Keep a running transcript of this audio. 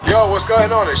Yo, what's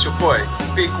going on? It's your boy,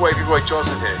 Big Wavy Roy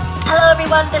Johnson here. Hello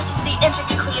everyone, this is the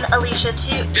interview queen Alicia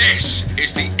too. This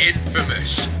is the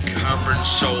infamous Cameron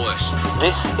Solis.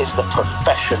 This is the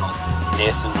professional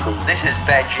Nathan Cruz. This is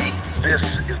Benji. This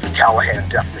is the Callahan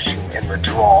Death Machine in the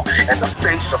draw, and the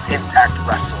face of Impact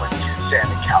Wrestling,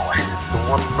 Sami Callihan. The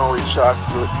one and only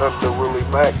chocolate Thunder Willie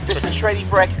Mack. This is Shreddy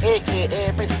Breck,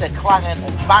 aka Mr. Clangin'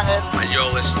 and Bangin'. And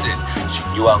you're listening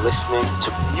to... You are listening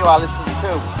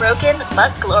to... Broken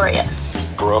but Glorious.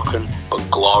 Broken but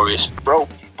Glorious.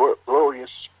 Broken but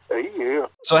Glorious. Hey, yeah.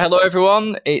 So hello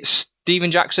everyone, it's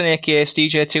Stephen Jackson, aka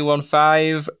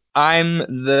STJ215. I'm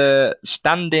the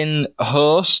stand-in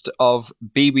host of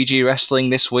BBG Wrestling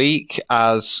this week,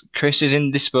 as Chris is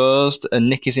indisposed and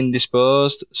Nick is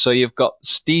indisposed. So you've got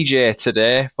STJ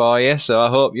today for you. So I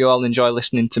hope you all enjoy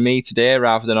listening to me today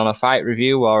rather than on a fight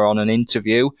review or on an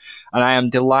interview. And I am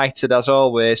delighted, as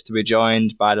always, to be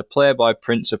joined by the Playboy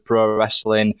Prince of Pro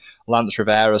Wrestling, Lance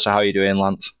Rivera. So how are you doing,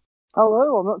 Lance?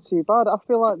 Hello, I'm not too bad. I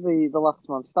feel like the last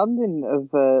man standing of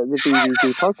the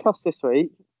BBG podcast this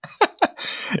week.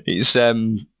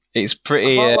 It's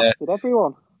pretty. I've outlasted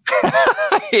everyone.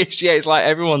 It's like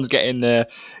everyone's getting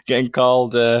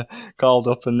called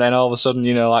up, and then all of a sudden,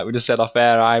 like we just said off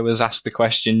air, I was asked the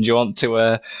question, "Do you want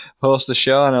to host the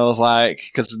show?" And I was like,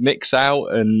 because Nick's out,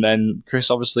 and then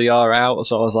Chris obviously are out,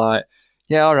 so I was like,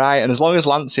 yeah, all right. And as long as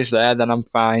Lance is there, then I'm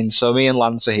fine. So me and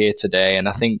Lance are here today, and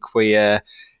I think we.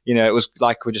 It was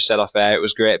like we just said off air, it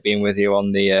was great being with you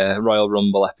on the Royal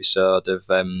Rumble episode of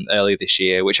earlier this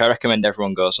year, which I recommend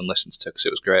everyone goes and listens to because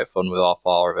it was great fun with all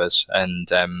four of us.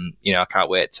 And, I can't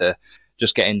wait to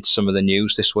just get into some of the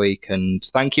news this week. And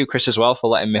thank you, Chris, as well, for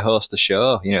letting me host the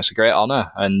show. It's a great honour.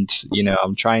 And,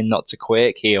 I'm trying not to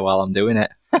quake here while I'm doing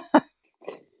it.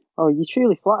 Oh, you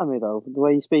truly flatter me, though, the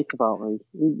way you speak about me.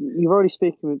 You've already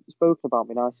spoken about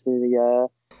me nicely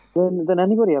than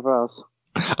anybody ever has.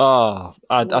 Oh,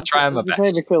 I try my best. You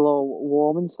made me feel all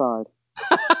warm inside.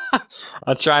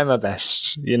 I try my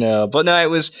best, But no,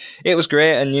 it was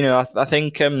great, and I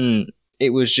think it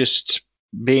was just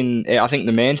being. I think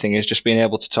the main thing is just being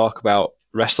able to talk about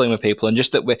wrestling with people, and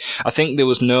just that I think there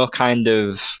was no kind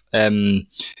of.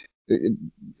 It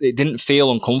didn't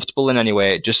feel uncomfortable in any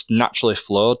way. It just naturally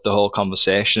flowed, the whole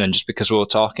conversation, and just because we were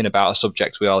talking about a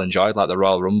subject we all enjoyed, like the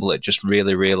Royal Rumble, it just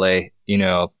really, really,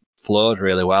 flowed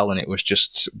really well. And it was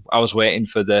just, I was waiting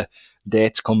for the day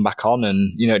to come back on,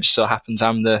 and it just so happens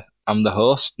I'm the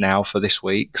host now for this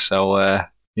week, so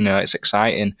it's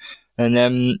exciting.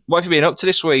 And what have you been up to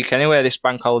this week anyway? This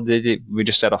bank holiday, we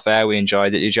just said off air we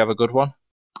enjoyed it. Did you have a good one?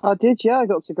 I did, yeah. I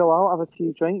got to go out, have a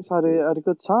few drinks. I had a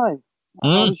good time.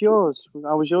 How was yours?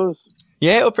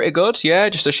 Yeah, it was pretty good. Yeah,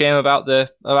 just a shame about the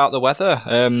weather.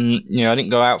 I didn't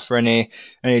go out for any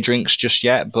drinks just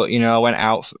yet, but I went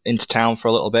out into town for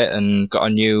a little bit and got a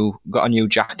new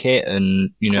jacket,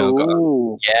 and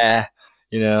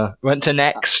went to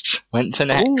Next.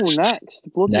 Ooh, Next,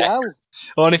 bloody hell!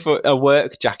 Only for a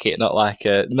work jacket, not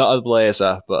a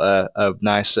blazer, but a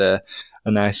nice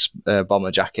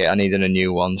bomber jacket. I needed a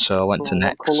new one, so I went to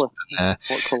Next. What colour?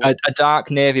 A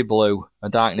dark navy blue.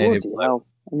 Hell.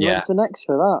 And you went to Next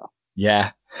for that?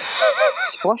 Yeah.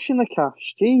 Splashing the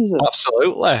cash, Jesus.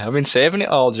 Absolutely. I've been saving it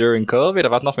all during COVID.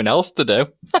 I've had nothing else to do.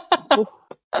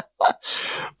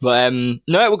 But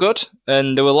no, it was good,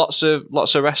 and there were lots of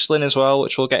wrestling as well,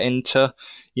 which we'll get into.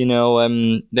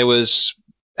 There was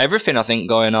everything, I think,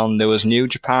 going on. There was New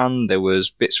Japan, there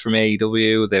was bits from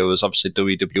AEW, there was obviously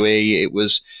WWE. It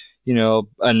was,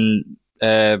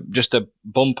 just a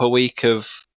bumper week of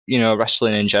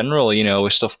wrestling in general,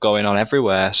 with stuff going on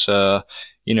everywhere. So,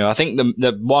 I think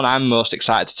the one I'm most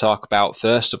excited to talk about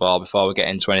first of all, before we get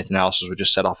into anything else, as we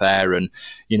just said off air, and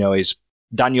is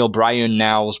Daniel Bryan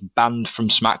now's banned from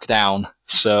SmackDown.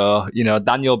 So,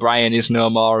 Daniel Bryan is no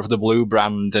more of the blue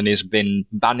brand, and he's been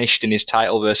banished in his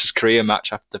title versus career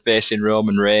match after facing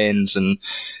Roman Reigns, and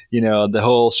the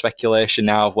whole speculation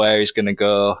now of where he's going to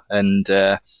go, and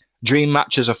dream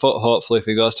matches afoot, hopefully, if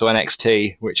he goes to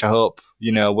NXT, which I hope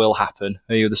will happen.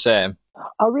 Are you the same?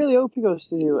 I really hope he goes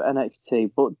to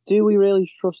NXT, but do we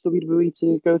really trust WWE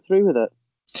to go through with it?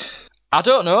 I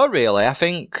don't know, really. I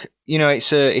think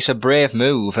it's a brave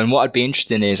move, and what I'd be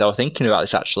interested in is, I was thinking about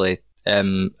this actually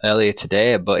earlier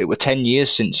today, but it was 10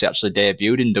 years since he actually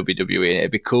debuted in WWE, and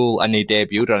it'd be cool, and he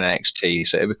debuted on NXT,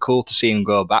 so it'd be cool to see him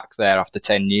go back there after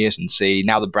 10 years and see,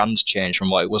 now the brand's changed from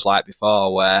what it was like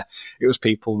before, where it was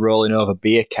people rolling over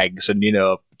beer kegs and,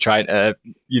 trying to,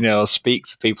 speak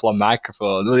to people on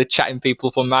microphones. Were they chatting people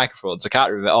up on microphones? I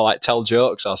can't remember, or like tell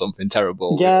jokes or something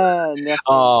terrible. Yeah.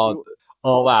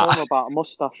 All that. About a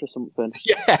mustache or something.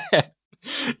 Yeah.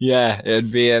 Yeah,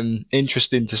 it'd be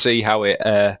interesting to see how it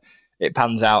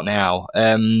pans out now.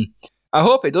 I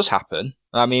hope it does happen.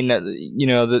 I mean,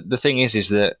 the thing is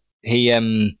that he's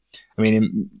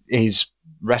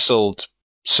wrestled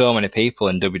so many people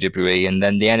in WWE, and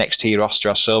then the NXT roster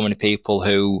has so many people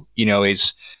who,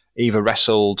 is either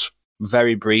wrestled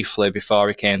very briefly before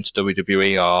he came to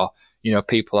WWE, or,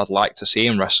 people I'd like to see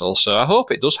him wrestle. So I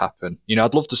hope it does happen.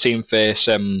 I'd love to see him face,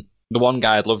 the one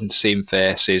guy I'd love to see him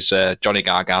face is Johnny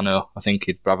Gargano. I think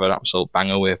he'd have an absolute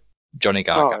banger with Johnny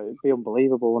Gargano. Oh, it'd be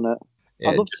unbelievable, wouldn't it?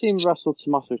 Yeah, I'd love to see him wrestle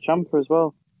Tommaso Ciampa as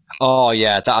well. Oh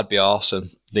yeah, that'd be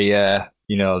awesome. The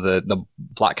the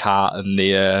Black Heart and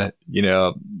the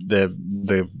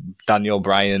Daniel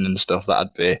Bryan and stuff.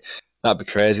 That'd be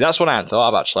crazy. That's what I hadn't thought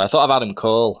of actually. I thought of Adam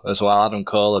Cole as well. Adam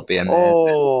Cole would be amazing.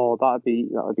 Oh, that'd be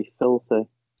filthy.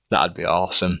 That'd be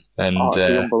awesome. And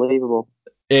it'd be unbelievable.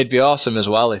 It'd be awesome as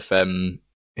well if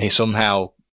he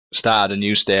somehow started a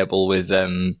new stable with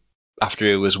after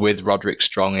he was with Roderick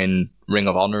Strong in Ring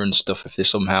of Honor and stuff. If they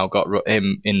somehow got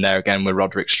him in there again with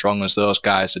Roderick Strong, as those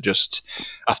guys are just,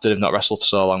 after they've not wrestled for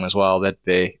so long as well, they'd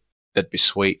be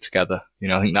sweet together.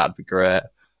 I think that'd be great.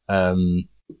 I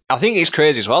think it's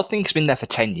crazy as well. I think he's been there for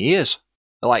 10 years.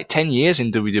 Like 10 years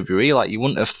in WWE. Like you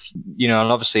wouldn't have, and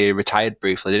obviously he retired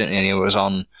briefly, didn't he? And he was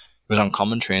on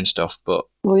commentary and stuff. But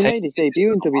well, he made his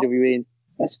debut in WWE in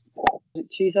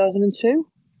 2002,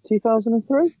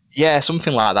 2003. Yeah,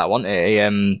 something like that, wasn't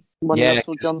it? When he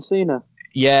wrestled John Cena.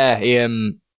 Yeah,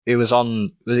 he was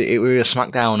on. Was it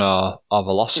SmackDown or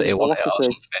Velocity?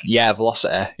 Velocity. Yeah,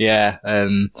 Velocity. Yeah.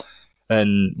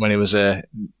 And when he was the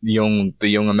young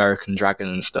American Dragon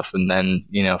and stuff, and then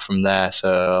from there,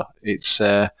 so it's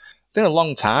been a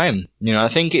long time. I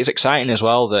think it's exciting as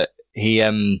well that he.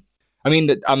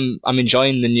 That I'm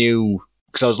enjoying the new,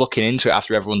 because I was looking into it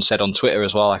after everyone said on Twitter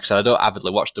as well. Like I said, I don't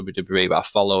avidly watch WWE, but I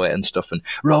follow it and stuff. And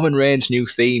Roman Reigns' new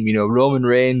theme, Roman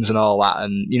Reigns and all that.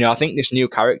 And I think this new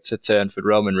character turn for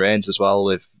Roman Reigns as well,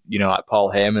 with like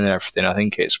Paul Heyman and everything. I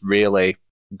think it's really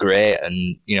great,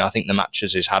 and I think the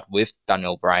matches he's had with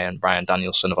Daniel Bryan, Bryan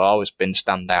Danielson have always been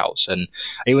standouts. And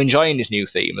are you enjoying his new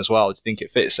theme as well? Do you think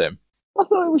it fits him? I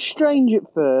thought it was strange at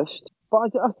first, but I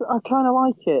kind of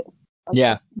like it.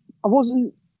 It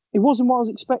wasn't what I was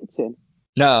expecting.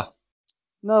 No,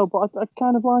 but I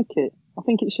kind of like it. I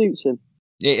think it suits him.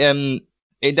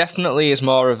 It definitely is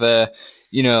more of a,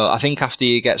 I think after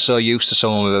you get so used to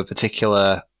someone with a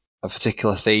particular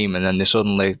theme, and then they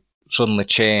suddenly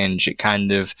change, it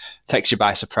kind of takes you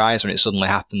by surprise when it suddenly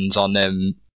happens on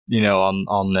on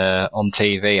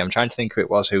TV. I'm trying to think who it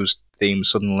was whose theme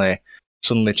suddenly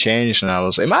changed,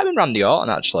 and it might have been Randy Orton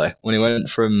actually, when he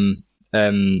went from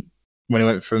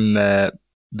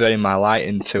Burning My Light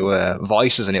into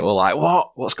Voices, and it was like,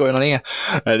 what's going on here?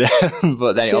 But then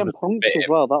CM Punk as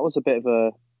well. That was a bit of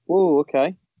a whoa,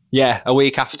 okay. Yeah, a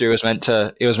week after he was meant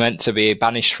to be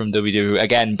banished from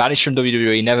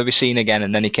WWE, never be seen again,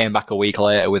 and then he came back a week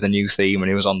later with a new theme, and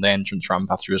he was on the entrance ramp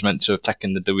after he was meant to have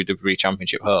taken the WWE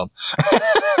Championship home. I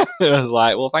was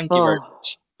like, well, thank you very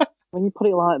much. When you put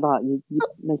it like that, you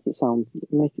make it sound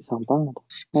bad.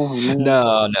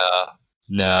 Oh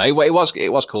no. It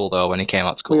was cool though when he came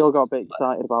out to school. We all got a bit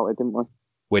excited about it, didn't we?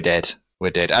 We did,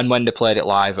 and when they played it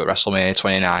live at WrestleMania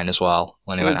 29 as well,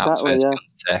 when he went out to face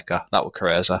Undertaker, that was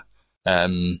crazy. I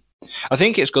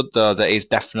think it's good though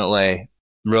that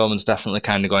Roman's definitely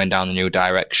kind of going down the new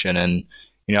direction, and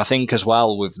I think as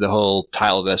well with the whole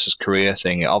title versus career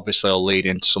thing, it obviously will lead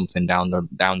into something down the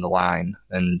line,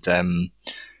 and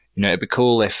it'd be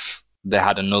cool if they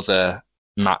had another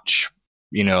match,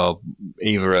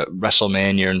 either at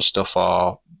WrestleMania and stuff,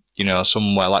 or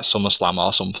somewhere like SummerSlam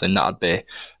or something. That'd be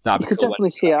you could cool.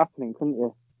 Definitely see it happening, couldn't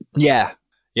you? Yeah,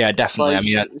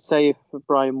 definitely. Like, say if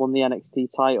Bryan won the NXT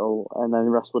title and then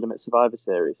wrestled him at Survivor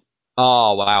Series.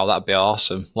 Oh wow, that'd be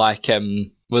awesome. Like,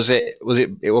 was it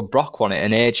Brock won it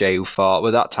and AJ who fought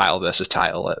with that title versus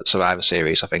title at Survivor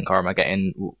Series, I think, or am I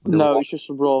getting? No, it's just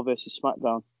Raw versus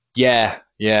SmackDown. Yeah,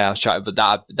 I was trying, but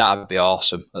that'd be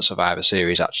awesome at Survivor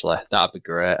Series. Actually, that'd be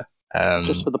great.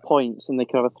 Just for the points, and they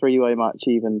could have a 3-way match,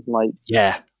 even like.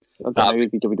 Yeah, I don't know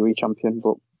who'd be WWE champion,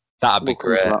 but that'd be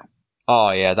great.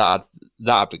 Oh yeah,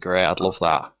 that'd be great. I'd love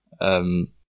that.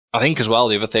 I think as well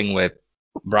the other thing with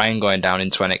Bryan going down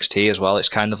into NXT as well, it's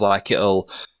kind of like it'll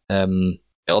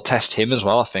test him as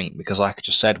well. I think because like I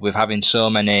just said, with having so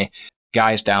many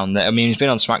guys down there. I mean, he's been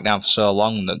on SmackDown for so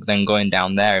long that then going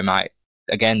down there, he might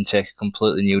again take a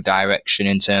completely new direction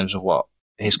in terms of what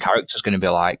his character's going to be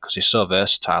like, because he's so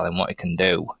versatile in what he can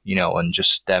do, and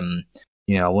just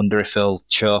I wonder if he'll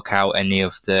choke out any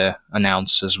of the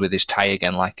announcers with his tie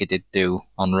again, like he did do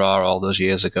on Raw all those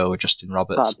years ago with Justin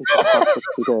Roberts. That'd be fantastic if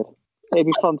he did. It'd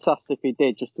be fantastic if he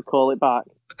did, just to call it back.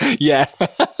 Yeah.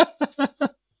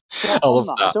 I love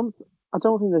that. I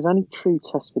don't think there's any true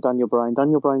test for Daniel Bryan.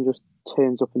 Daniel Bryan just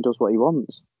turns up and does what he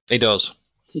wants. He does.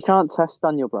 You can't test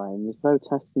Daniel Bryan. There's no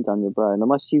testing Daniel Bryan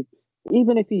unless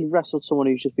even if he wrestled someone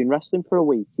who's just been wrestling for a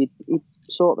week, he'd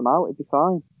sort them out. It'd be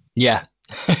fine. Yeah.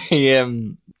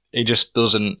 he just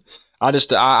doesn't. I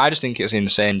just think it's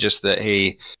insane just that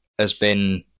he has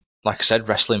been, like I said,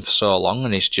 wrestling for so long,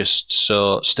 and he's just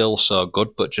still so good,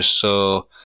 but just so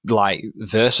like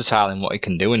versatile in what he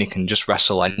can do, and he can just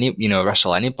wrestle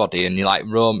anybody. And you like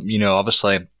Rome,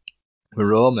 obviously with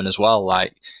Roman as well.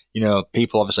 Like,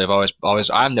 people obviously have always.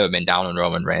 I've never been down on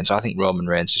Roman Reigns. I think Roman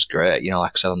Reigns is great.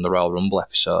 Like I said on the Royal Rumble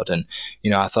episode, and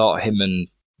I thought him and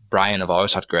Bryan have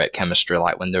always had great chemistry.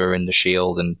 Like when they were in the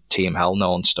Shield and Team Hell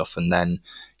No and stuff, and then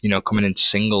coming into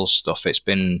singles stuff, it's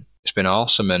been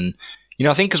awesome. And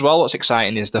I think as well, what's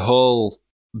exciting is the whole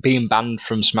being banned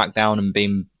from SmackDown and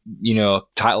being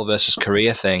title versus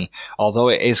career thing. Although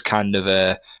it is kind of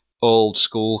a old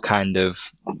school kind of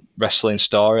wrestling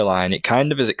storyline, it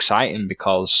kind of is exciting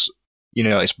because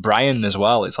it's Bryan as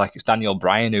well. It's like it's Daniel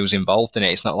Bryan who's involved in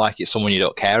it. It's not like it's someone you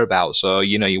don't care about. So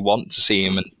you want to see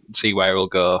him and see where he'll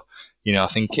go. I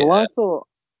think. Well,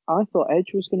 I thought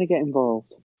Edge was going to get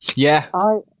involved. Yeah.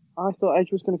 I thought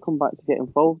Edge was going to come back to get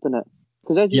involved in it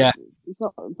because Edge. Yeah. He's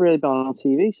not really been on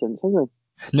TV since, has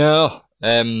he? No.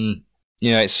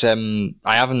 It's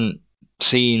I haven't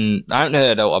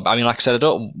heard. I mean, like I said, I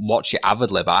don't watch it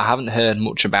avidly, but I haven't heard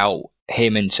much about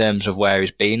him in terms of where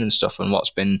he's been and stuff and what's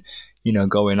been,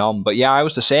 going on. But yeah, I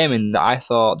was the same in that I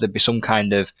thought there'd be some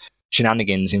kind of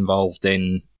shenanigans involved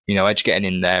in, Edge getting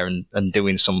in there and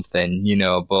doing something,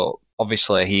 but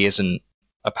obviously he isn't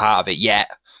a part of it yet.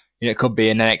 It could be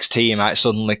an NXT, he might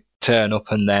suddenly turn up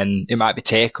and then it might be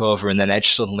TakeOver and then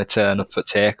Edge suddenly turn up at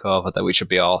TakeOver, which would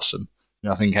be awesome.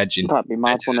 I think Edge in... That'd be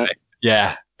mad, wouldn't it?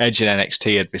 Yeah, Edge in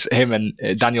NXT, it'd be him and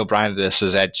Daniel Bryan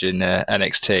versus Edge in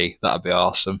NXT. That'd be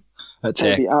awesome.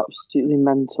 It'd be absolutely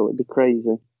mental. It'd be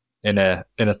crazy. In a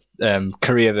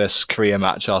career versus career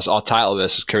match or title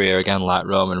versus career again, like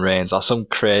Roman Reigns or some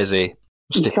crazy.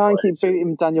 You can't keep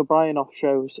booting Daniel Bryan off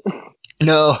shows.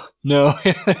 No.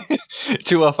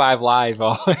 205 Live,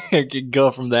 or you can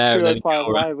go from there. 205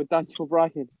 Live with Daniel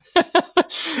Bryan.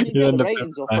 You get the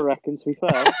ratings up, I reckon, to be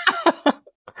fair.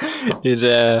 He'd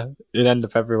end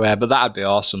up everywhere, but that'd be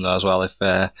awesome though as well if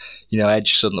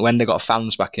Edge suddenly, when they got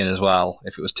fans back in as well,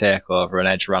 if it was TakeOver and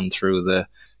Edge ran through the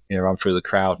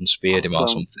crowd and speared him or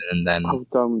something, and then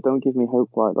don't give me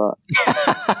hope like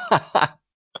that.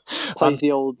 Plays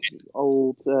the old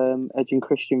Edge and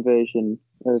Christian version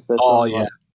of the song. Oh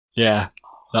yeah,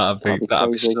 that'd be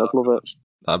crazy. I'd love it.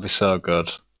 That'd be so good.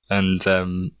 And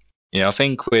I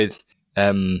think with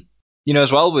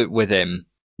as well with him,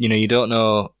 you don't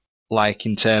know, like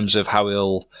in terms of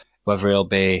whether he'll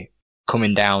be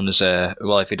coming down as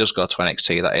if he does go to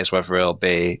NXT, that is, whether he'll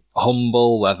be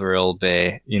humble, whether he'll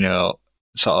be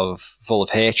sort of full of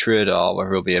hatred, or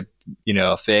whether he'll be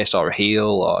a face or a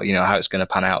heel, or how it's going to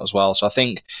pan out as well. So I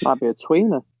think might be a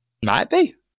tweener. Might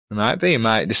be. He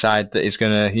might decide that he's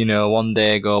going to one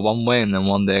day go one way and then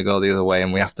one day go the other way,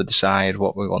 and we have to decide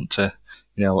what we want to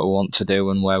do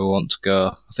and where we want to go.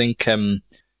 I think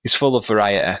he's full of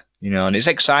variety, and it's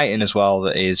exciting as well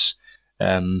that he's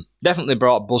definitely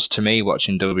brought buzz to me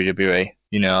watching WWE,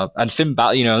 and Finn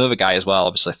Balor, another guy as well,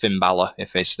 obviously Finn Balor,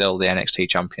 if he's still the NXT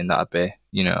champion, that'd be,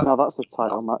 No, that's a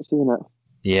title match, isn't it?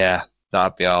 Yeah,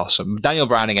 that'd be awesome. Daniel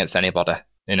Bryan against anybody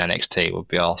in NXT would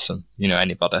be awesome.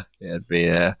 Anybody. It'd be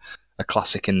a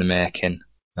classic in the making.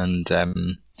 And,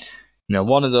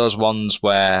 one of those ones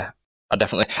where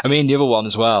the other one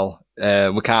as well,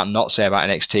 we can't not say about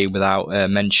NXT without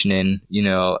mentioning,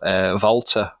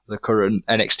 Volta, the current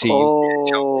NXT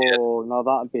champion. Oh, no,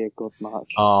 that'd be a good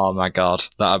match. Oh my God,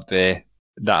 that'd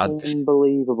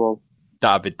unbelievable.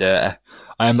 That'd be dirty.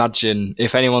 I imagine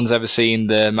if anyone's ever seen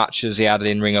the matches he had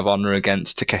in Ring of Honor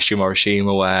against Takeshi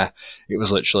Morishima, where it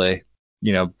was literally,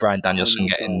 Bryan Danielson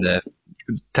getting the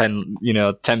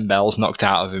 10 bells knocked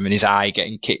out of him and his eye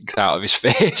getting kicked out of his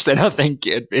face, then I think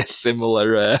it'd be a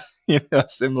similar,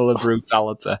 similar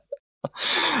brutality.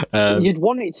 You'd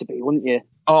want it to be, wouldn't you?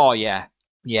 Oh yeah,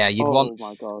 you'd want. Oh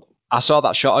my God! I saw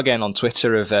that shot again on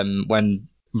Twitter of when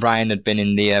Bryan had been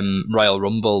in the Royal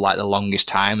Rumble like the longest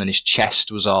time, and his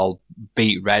chest was all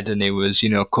beat red, and he was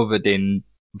covered in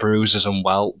bruises and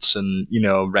welts and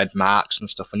red marks and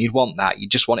stuff. And you'd want that. You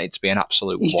just want it to be an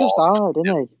absolute. He's just hard,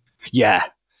 isn't he? Yeah,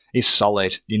 he's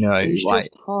solid. He's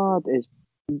just hard as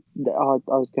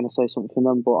was going to say something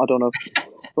then, but I don't know.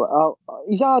 But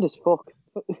he's hard as fuck.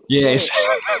 Yes,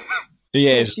 he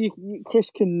is. Chris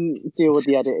can deal with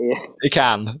the edit here. He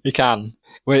can.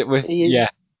 Yeah.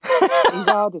 He's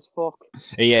hard as fuck.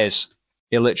 He is.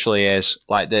 He literally is.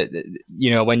 Like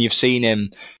when you've seen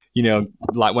him,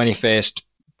 like when he faced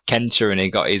Kenta and he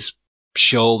got his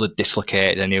shoulder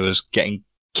dislocated and he was getting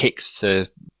kicked to,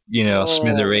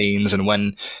 smithereens, and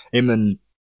when him and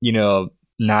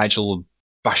Nigel were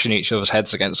bashing each other's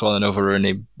heads against one another and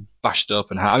he bashed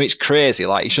up, and I mean, it's crazy.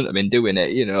 Like, he shouldn't have been doing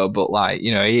it, but like,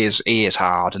 he is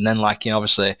hard. And then like,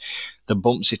 obvious's the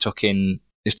bumps he took in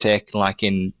is taken like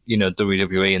in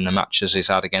WWE and the matches he's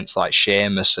had against like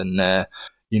Sheamus and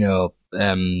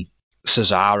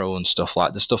Cesaro and stuff,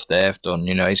 like the stuff they've done.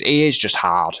 He is just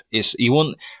hard. He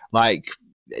wouldn't like,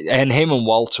 and him and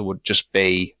Walter would just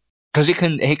be, because he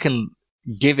can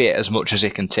give it as much as he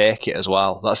can take it as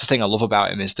well. That's the thing I love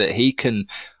about him, is that he can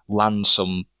land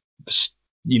some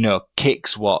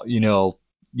kicks what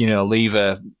leave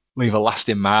a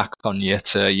lasting mark on you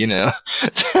to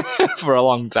for a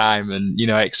long time. And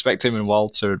I expect him and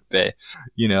Walter would be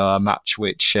a match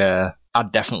which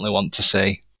I'd definitely want to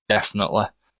see, definitely.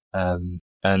 And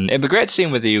it'd be great to see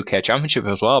him with the UK Championship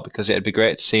as well, because it'd be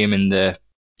great to see him in the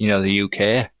the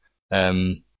UK,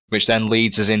 which then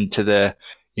leads us into the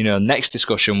next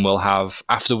discussion we'll have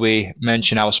after we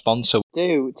mention our sponsor.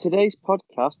 Today's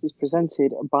podcast is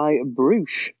presented by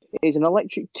Brush. It is an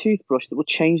electric toothbrush that will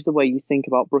change the way you think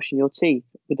about brushing your teeth.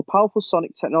 With the powerful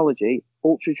sonic technology,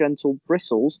 ultra gentle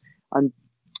bristles, and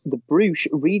the Brush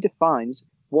redefines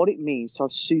what it means to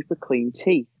have super clean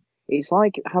teeth. It's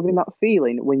like having that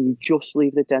feeling when you just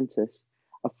leave the dentist.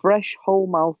 A fresh, whole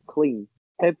mouth clean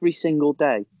every single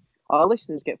day. Our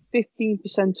listeners get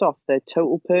 15% off their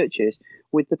total purchase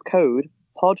with the code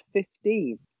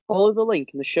POD15. Follow the link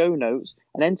in the show notes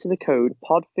and enter the code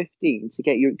POD15 to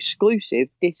get your exclusive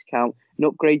discount and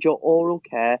upgrade your oral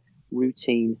care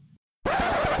routine.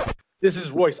 This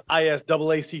is Royce,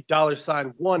 ISAAC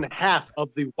 $, one half of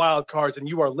the Wild Cards, and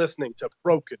you are listening to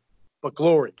Broken but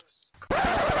Glorious.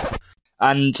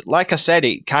 And like I said,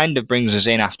 it kind of brings us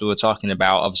in after we're talking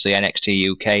about obviously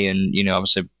NXT UK and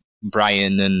obviously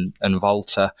Brian and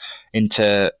Volta,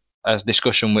 into a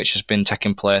discussion which has been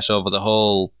taking place over the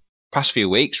whole past few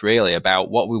weeks, really,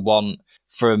 about what we want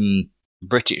from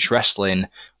British wrestling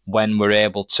when we're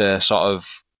able to sort of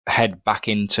head back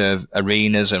into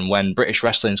arenas, and when British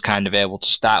wrestling's kind of able to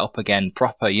start up again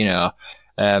proper.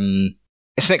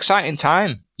 It's an exciting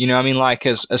time. I mean, like,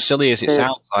 as silly as it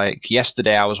sounds, like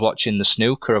yesterday I was watching the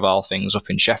snooker of all things up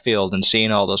in Sheffield, and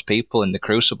seeing all those people in the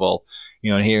Crucible,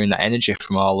 and hearing that energy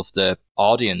from all of the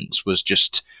audience was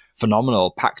just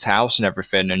phenomenal, packed house and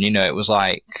everything. And, it was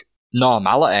like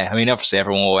normality. I mean, obviously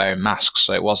everyone were wearing masks,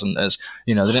 so it wasn't as,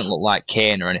 they didn't look like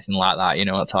Kane or anything like that, I'm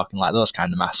not talking like those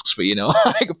kind of masks, but,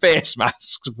 like face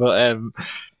masks. But,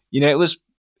 it was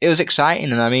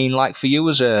exciting. And I mean, like, for you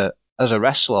as a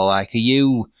wrestler, like,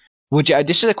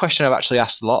 this is a question I've actually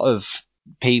asked a lot of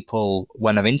people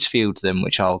when I've interviewed them,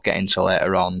 which I'll get into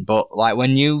later on. But like,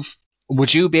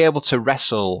 would you be able to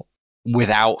wrestle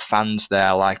without fans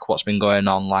there, like what's been going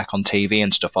on like on TV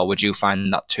and stuff, or would you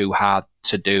find that too hard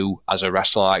to do as a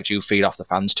wrestler? Like, do you feed off the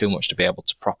fans too much to be able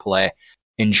to properly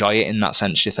enjoy it in that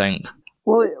sense, do you think?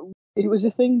 Well, it was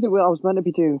a thing that I was meant to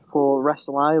be doing for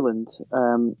Wrestle Island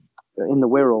in the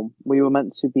Wirral. We were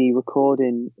meant to be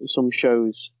recording some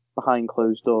shows behind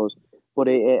closed doors, but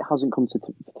it hasn't come to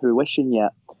fruition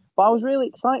yet. But I was really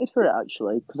excited for it,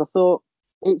 actually, because I thought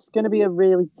it's going to be a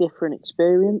really different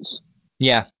experience.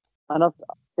 Yeah. And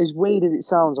as weird as it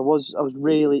sounds, I was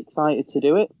really excited to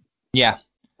do it. Yeah.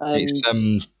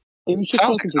 And it was just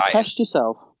something to test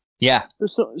yourself. Yeah. It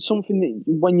was something that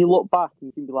when you look back,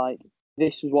 you can be like,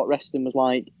 this is what wrestling was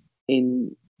like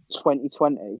in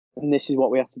 2020, and this is what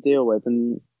we have to deal with.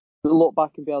 And look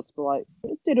back and be able to be like,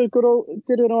 it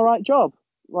did an all right job,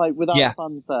 like without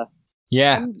fans there.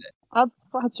 Yeah. And I've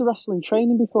had to wrestle in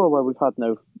training before where we've had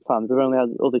no fans. We've only had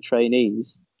other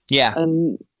trainees. Yeah.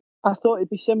 And I thought it'd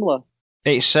be similar.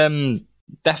 It's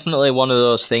definitely one of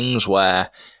those things where,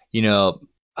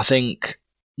 I think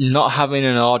not having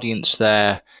an audience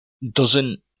there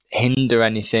doesn't hinder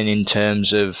anything in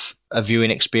terms of a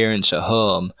viewing experience at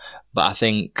home. But I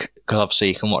think, because obviously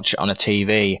you can watch it on a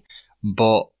TV,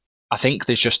 but I think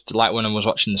there's just, like when I was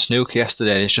watching the snooker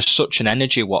yesterday, there's just such an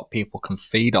energy what people can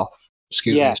feed off.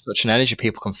 Such an energy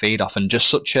people can feed off, and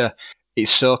just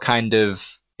it's so kind of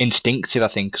instinctive, I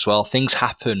think, as well. Things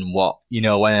happen when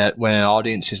an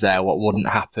audience is there, what wouldn't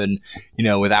happen,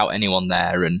 without anyone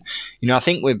there. And, I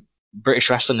think with British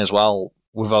wrestling as well,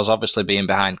 with us obviously being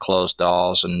behind closed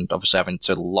doors and obviously having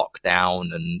to lock down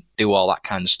and do all that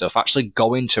kind of stuff, actually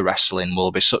going to wrestling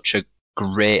will be such a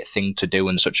great thing to do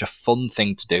and such a fun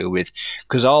thing to do with,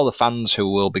 because all the fans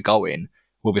who will be going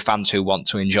will be fans who want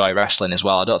to enjoy wrestling as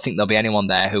well. I don't think there'll be anyone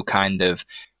there who kind of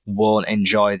won't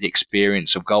enjoy the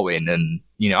experience of going. And,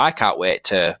 I can't wait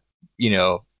to,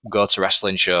 go to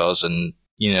wrestling shows and,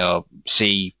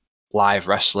 see live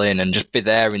wrestling and just be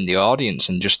there in the audience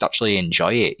and just actually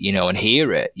enjoy it, and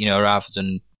hear it, rather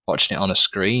than watching it on a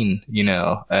screen,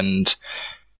 and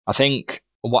I think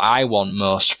what I want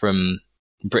most from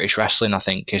British wrestling, I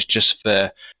think, is just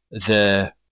for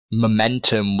the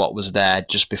momentum what was there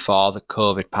just before the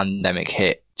COVID pandemic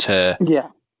hit to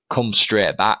come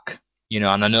straight back, and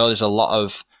I know there's a lot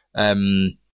of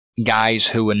guys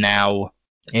who are now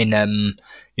in,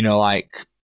 like,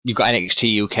 you've got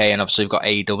NXT UK and obviously you've got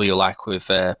AEW, like with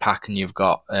Pac, and you've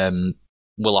got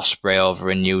Will Ospreay over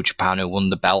in New Japan who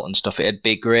won the belt and stuff. It'd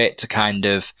be great to kind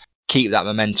of keep that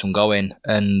momentum going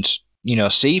and,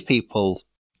 see people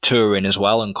touring as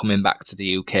well and coming back to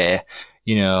the UK.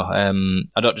 I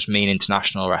don't just mean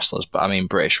international wrestlers, but I mean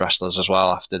British wrestlers as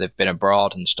well after they've been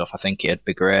abroad and stuff. I think it'd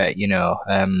be great,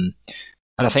 and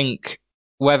I think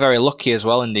we're very lucky as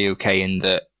well in the UK in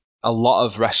that a lot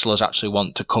of wrestlers actually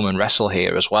want to come and wrestle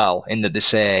here as well, in that they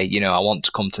say, I want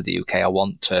to come to the UK, I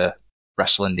want to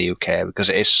wrestle in the UK because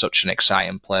it is such an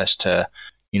exciting place to,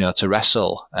 to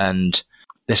wrestle. And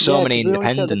there's so many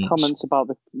independents.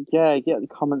 You get the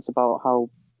comments about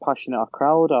how passionate our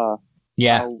crowd are.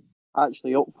 Yeah. How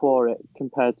actually up for it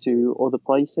compared to other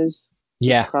places.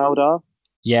 Yeah. The crowd are.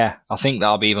 Yeah, I think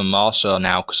that'll be even more so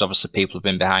now because obviously people have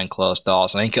been behind closed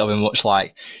doors. I think it'll be much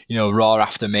like, Raw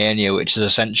after Mania, which is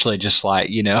essentially just like,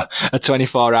 a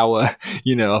 24-hour,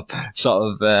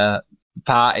 sort of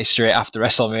party straight after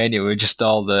WrestleMania with just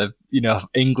all the,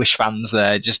 English fans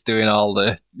there just doing all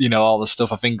the, all the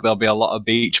stuff. I think there'll be a lot of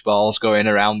beach balls going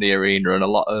around the arena and a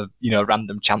lot of,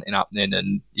 random chanting happening.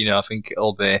 And, I think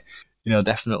it'll be,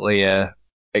 definitely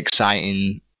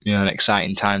exciting. An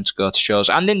exciting time to go to shows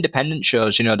and independent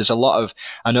shows. I know there's a lot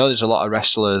of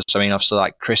wrestlers. I mean, obviously,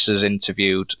 like Chris has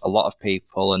interviewed a lot of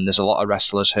people, and there's a lot of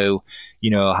wrestlers who,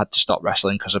 had to stop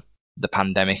wrestling because of the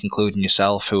pandemic, including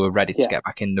yourself, who are ready to get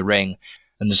back in the ring.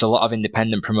 And there's a lot of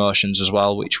independent promotions as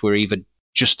well, which were either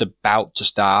just about to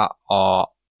start or,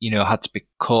 had to be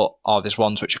cut, or there's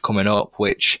ones which are coming up,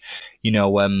 which,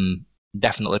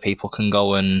 definitely people can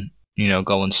go and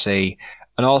see.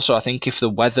 And also, I think if the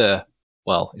weather,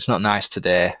 well, it's not nice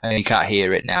today. You can't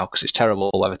hear it now because it's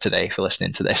terrible weather today if you're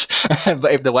listening to this.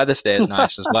 But if the weather stays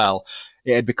nice as well,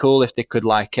 it'd be cool if they could,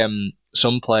 like,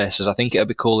 some places, I think it'd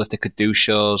be cool if they could do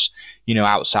shows,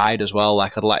 outside as well,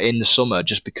 like in the summer,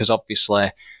 just because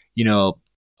obviously,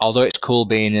 although it's cool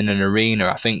being in an arena,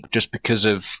 I think just because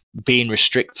of being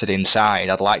restricted inside,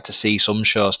 I'd like to see some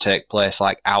shows take place,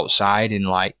 like, outside in,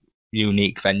 like,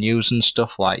 unique venues and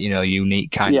stuff, like,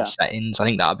 unique kind of settings. I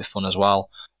think that'd be fun as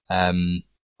well.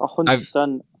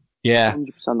 100%. Yeah,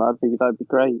 100%. That'd be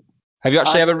great. Have you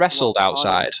actually ever wrestled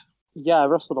outside? Yeah, I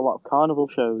wrestled a lot of carnival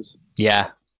shows.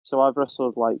 Yeah. So I've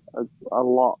wrestled like a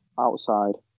lot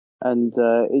outside, and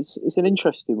it's an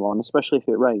interesting one, especially if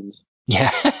it rains.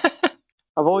 Yeah.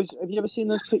 Have you ever seen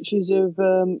those pictures of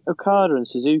Okada and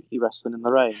Suzuki wrestling in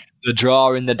the rain? The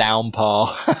draw in the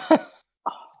downpour.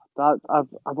 That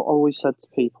I've always said to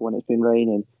people when it's been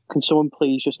raining, can someone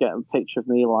please just get a picture of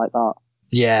me like that?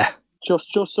 Yeah. Just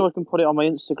so I can put it on my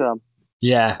Instagram.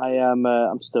 Yeah.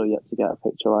 I'm still yet to get a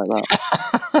picture like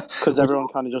that. Because everyone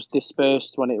kind of just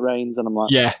dispersed when it rains, and I'm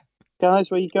like, yeah,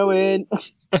 guys, where you going?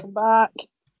 Come back.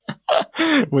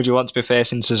 Would you want to be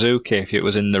facing Suzuki if it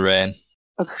was in the rain?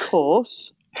 Of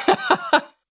course.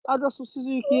 I'd wrestle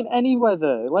Suzuki in any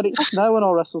weather. Let it snow and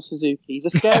I'll wrestle Suzuki. He's a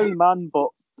scary man, but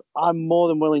I'm more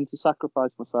than willing to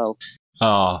sacrifice myself.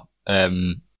 Oh,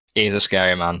 he's a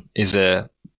scary man.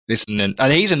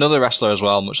 And he's another wrestler as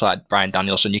well, much like Bryan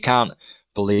Danielson. You can't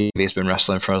believe he's been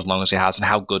wrestling for as long as he has, and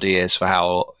how good he is for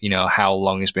how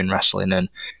long he's been wrestling. And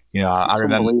I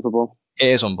remember, unbelievable. It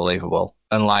is unbelievable.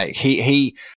 And like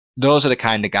he those are the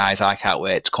kind of guys I can't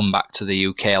wait to come back to the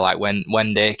UK. Like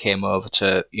when they came over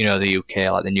to the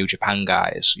UK, like the New Japan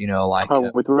guys,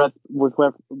 with Rev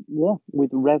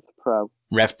Pro.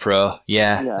 Rev Pro,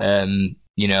 yeah. And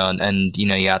you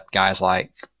had guys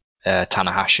like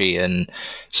Tanahashi and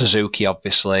Suzuki,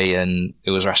 obviously, and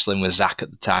it was wrestling with Zack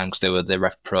at the time because they were the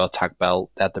Rev Pro tag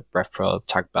belt. They had the Rev Pro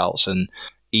tag belts, and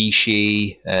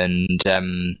Ishii and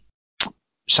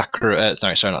Sakura.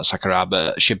 No, sorry, not Sakura,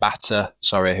 but Shibata.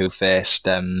 Sorry, who faced?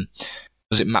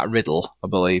 Was it Matt Riddle? I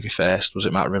believe he faced. Was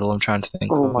it Matt Riddle? I'm trying to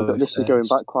think. Oh my god, this is going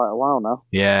back quite a while now.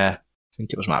 Yeah, I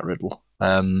think it was Matt Riddle.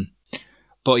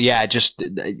 But yeah, just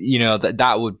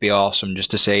that would be awesome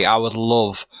just to see. I would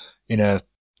love in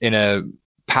a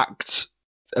packed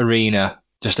arena,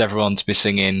 just everyone to be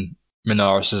singing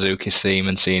Minoru Suzuki's theme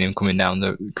and seeing him coming down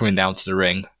to the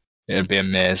ring. It'd be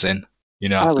amazing.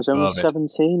 I was only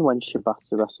 17 when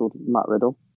Shibata wrestled Matt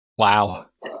Riddle. Wow.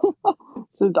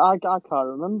 So I can't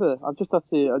remember. I just had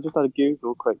to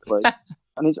Google quickly,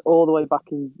 and it's all the way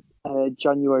back in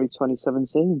January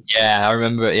 2017. Yeah, I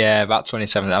remember it. Yeah, about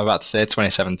 2017. I was about to say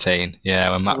 2017.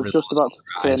 Yeah, when Matt Riddle was just about to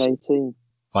turn 18.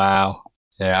 Wow.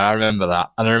 Yeah, I remember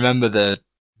that, and I remember the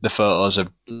photos of,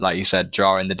 like you said,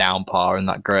 drawing the downpour and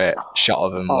that great shot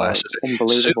of him where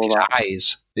unbelievable Suzuki's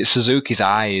eyes. It's Suzuki's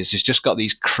eyes. He's just got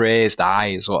these crazed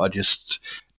eyes. They're just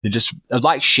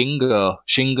like Shingo.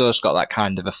 Shingo's got that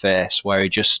kind of a face where I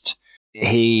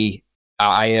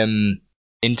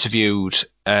interviewed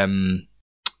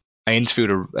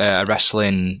a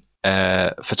wrestling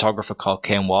photographer called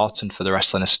Kane Wharton for the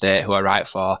Wrestling Estate, who I write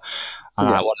for. And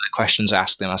one of the questions I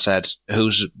asked him, I said,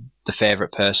 "Who's the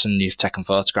favourite person you've taken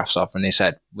photographs of?" And he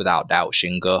said, without doubt,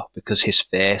 Shingo, because his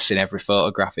face in every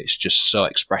photograph, it's just so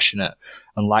expressionate.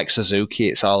 And like Suzuki,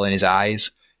 it's all in his eyes.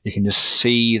 You can just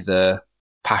see the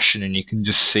passion, and you can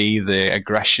just see the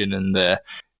aggression, and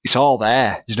it's all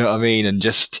there. Do you know what I mean? And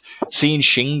just seeing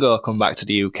Shingo come back to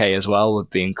the UK as well would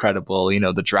be incredible.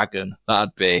 The Dragon.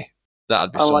 That'd be. I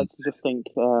like to just think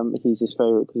he's his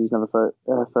favourite because he's never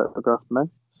photographed me.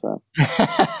 So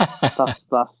that's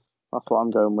what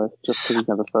I'm going with. Just because he's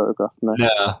never photographed me.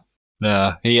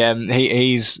 No.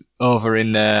 He's over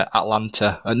in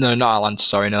Atlanta. No, not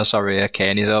Atlanta. Sorry,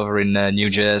 Kane. He's over in New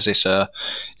Jersey. So,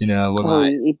 he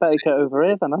better get over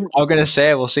here then. I'm gonna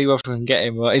say we'll see if we can get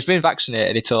him. He's been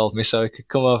vaccinated. He told me, so he could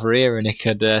come over here and he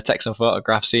could take some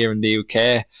photographs here in the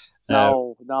UK.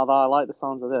 No, I like the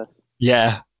sounds of this.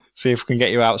 Yeah. See if we can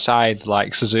get you outside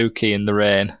like Suzuki in the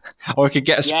rain, or we could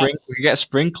get we could get a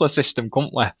sprinkler system,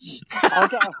 couldn't we? I'll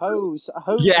get a hose.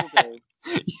 Yeah.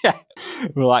 Yeah,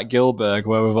 we're like Gilbert,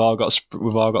 where we've all got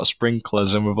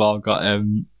sprinklers and we've all got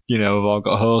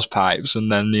hose pipes,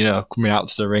 and then coming out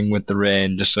to the ring with the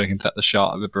rain just so we can take the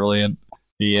shot. It'd be brilliant.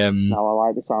 No, I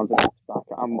like the sounds of that.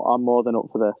 I'm more than up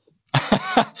for this.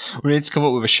 We need to come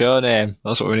up with a show name.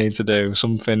 That's what we need to do.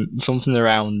 Something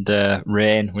around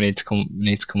rain. We need to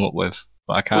come up with.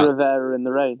 But I can't. Rivera in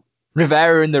the rain.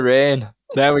 Rivera in the rain.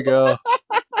 There we go.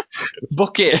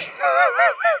 Bucket.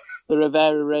 The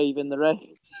Rivera rave in the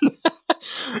rain.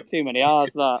 Too many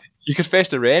R's, that. You could face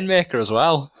the Rainmaker as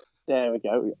well. There we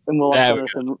go. And we'll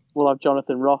have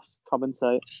Jonathan Ross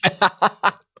commentate.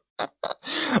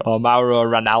 Or Mauro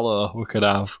Ranallo we could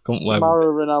have, couldn't we? Mauro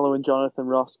Ranallo and Jonathan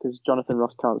Ross, because Jonathan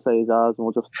Ross can't say his R's, and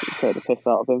we'll just take the piss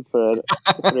out of him for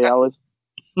 3 hours.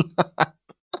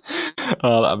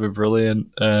 Oh, that'd be brilliant.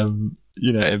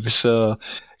 It'd be so...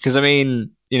 Because,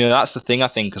 that's the thing, I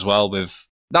think, as well,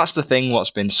 that's the thing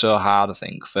what's been so hard, I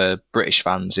think, for British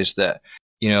fans, is that,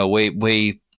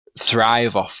 we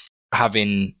thrive off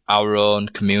having our own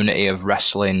community of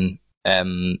wrestling,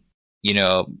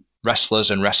 wrestlers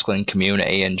and wrestling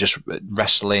community and just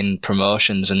wrestling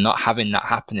promotions, and not having that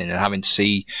happening and having to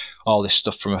see all this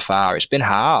stuff from afar. It's been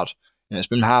hard. It's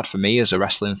been hard for me as a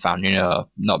wrestling fan,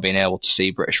 not being able to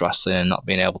see British wrestling and not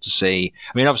being able to see...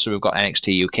 obviously we've got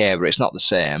NXT UK, but it's not the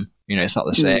same. It's not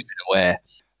the same in a way.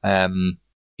 And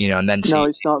then... No,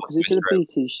 it's not, because it's in a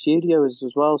BT Studios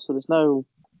as well, so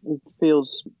it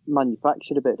feels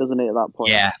manufactured a bit, doesn't it, at that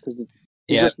point? Yeah.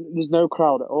 There's no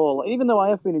crowd at all, even though I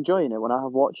have been enjoying it when I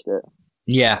have watched it.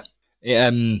 Yeah.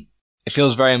 It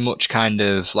feels very much kind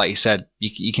of, like you said,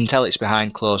 you can tell it's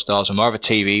behind closed doors and more of a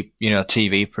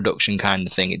TV production kind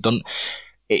of thing.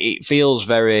 It feels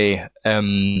very,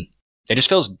 it just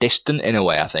feels distant in a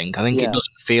way, I think. It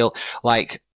doesn't feel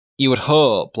like, you would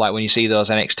hope, like when you see those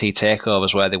NXT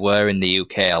takeovers where they were in the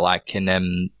UK, like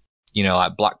in,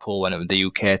 like Blackpool when it was the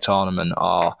UK tournament,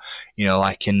 or,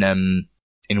 like in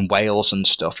Wales and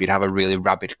stuff, you'd have a really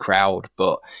rabid crowd,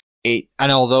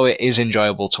 and although it is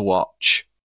enjoyable to watch,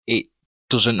 it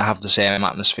doesn't have the same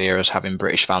atmosphere as having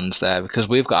British fans there, because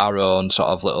we've got our own sort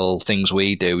of little things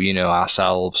we do,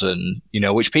 ourselves, and,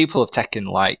 which people have taken,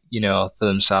 like, for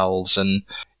themselves, and,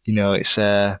 it's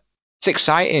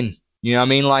exciting,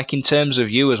 like in terms of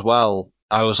you as well.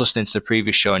 I was listening to the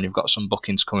previous show and you've got some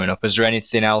bookings coming up. Is there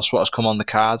anything else what has come on the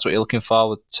cards, what you're looking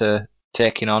forward to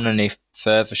taking on, any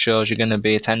further shows you're going to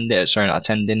be attending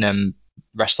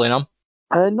wrestling on?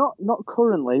 Not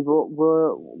currently, but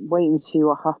we're waiting to see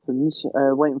what happens.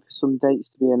 Waiting for some dates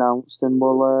to be announced, and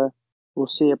we'll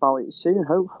see about it soon.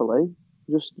 Hopefully,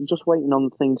 just waiting on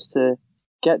things to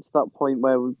get to that point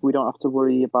where we don't have to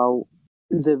worry about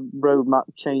the roadmap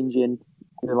changing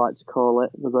they like to call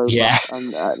it, the roadmap, Yeah.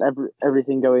 and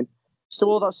everything going. So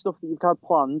all that stuff that you've had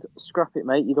planned, scrap it,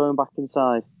 mate. You're going back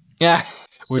inside. Yeah,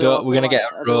 we're going to get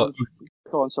a road.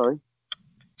 Go on, sorry.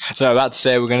 So I'm about to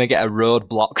say we're going to get a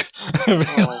roadblock.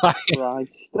 Oh,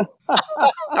 Christ.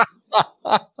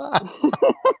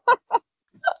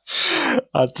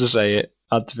 Had to say it.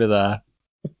 Had to be there.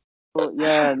 But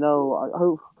yeah, no,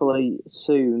 hopefully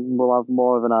soon we'll have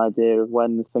more of an idea of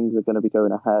when things are going to be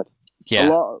going ahead. Yeah.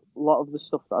 A lot of the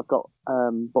stuff that I've got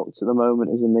booked at the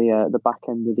moment is in the back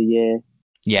end of the year.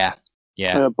 Yeah.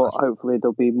 Yeah. But hopefully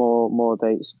there'll be more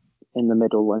dates in the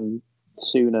middle and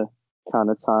sooner kind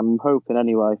of time. I'm hoping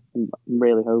anyway. I'm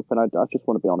really hoping. I just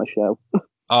want to be on a show.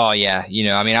 Oh yeah,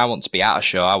 I mean, I want to be at a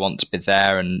show. I want to be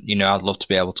there, and I'd love to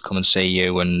be able to come and see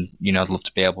you, and I'd love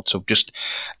to be able to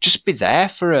just be there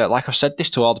for it. Like I've said this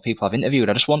to all the people I've interviewed.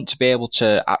 I just want to be able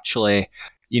to actually,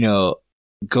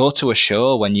 go to a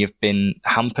show when you've been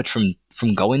hampered from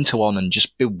going to one, and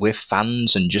just be with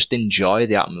fans and just enjoy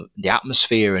the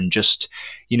atmosphere, and just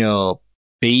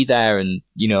be there and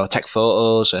take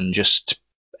photos and just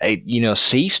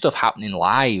see stuff happening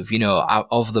live,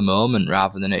 of the moment,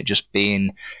 rather than it just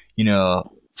being,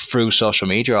 through social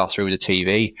media or through the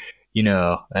TV.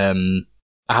 I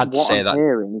had to say that. What I'm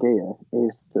hearing here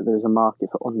is that there's a market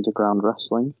for underground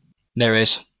wrestling. There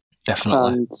is,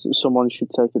 definitely. And someone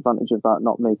should take advantage of that,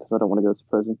 not me, because I don't want to go to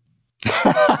prison.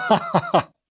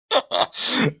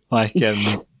 Like,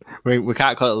 we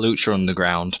can't call it Lucha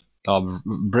Underground, or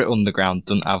Brit Underground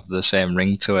doesn't have the same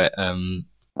ring to it.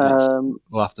 We'll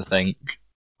have to think.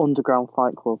 Underground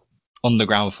Fight Club.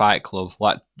 Underground Fight Club,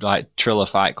 like Triller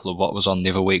Fight Club. What was on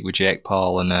the other week with Jake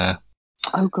Paul and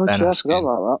oh god, Ben yeah, I Askren. forgot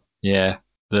about that. Yeah,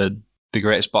 the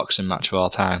greatest boxing match of all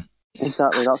time.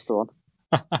 Exactly, that's the one.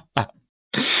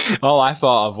 All I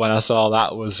thought of when I saw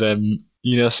that was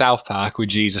South Park with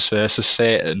Jesus versus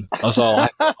Satan. I was all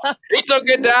like, he took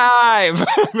a dive,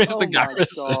 Mr. Garrison.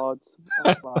 Oh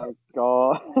my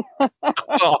god!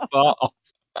 That's all I thought of.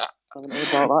 I haven't heard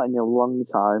about that in a long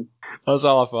time. That's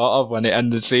all I thought of when it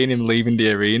ended, seeing him leaving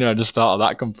the arena. I just thought of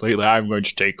that completely. I'm going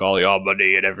to take all your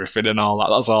money and everything and all that.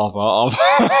 That's all I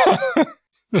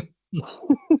thought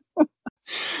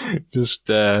of. Just,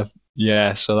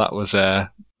 yeah, so that was, that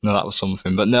was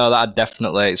something. But no, that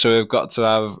definitely. So we've got to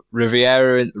have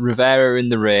Rivera in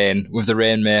the Rain with the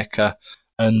Rainmaker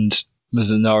and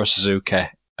Mizunori Suzuki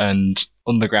and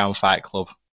Underground Fight Club.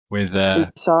 With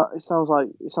it sounds like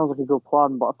a good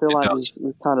plan, but I feel like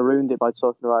we've kind of ruined it by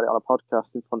talking about it on a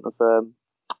podcast in front of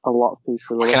a lot of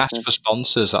people. We can ask for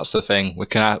sponsors. That's the thing. We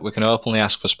can openly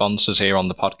ask for sponsors here on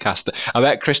the podcast. I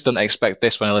bet Chris doesn't expect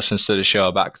this when he listens to the show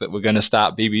back, that we're going to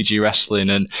start BBG Wrestling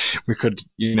and we could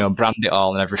brand it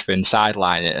all and everything,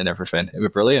 sideline it and everything. It would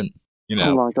be brilliant.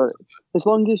 Oh my god! As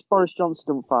long as Boris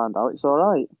Johnson don't find out, it's all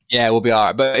right. Yeah, we'll be all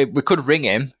right. But we could ring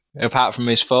him. Apart from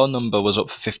his phone number was up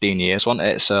for 15 years, wasn't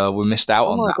it? So we missed out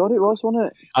on that. Oh my god, it was, wasn't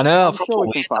it? I know. I'm sure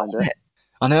we can find it.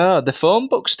 I know. The phone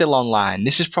book's still online.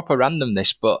 This is proper random,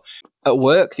 this. But at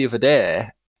work the other day,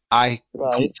 I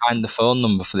couldn't find the phone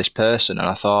number for this person. And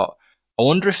I thought, I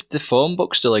wonder if the phone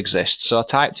book still exists. So I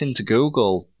typed into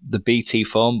Google the BT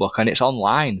phone book and it's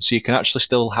online. So you can actually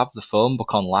still have the phone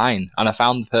book online. And I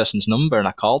found the person's number and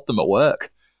I called them at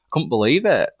work. I couldn't believe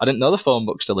it. I didn't know the phone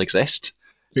book still exists.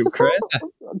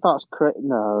 That's crazy.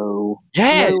 No.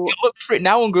 Yeah, no. Look for it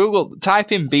now on Google.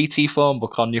 Type in BT phone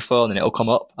book on your phone and it'll come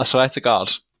up. I swear to God.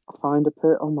 Find a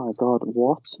oh my god,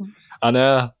 what? I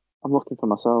know. I'm looking for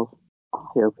myself. I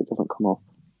hope it doesn't come up.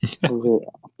 I'm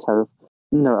terrible.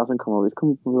 No, it hasn't come up. It's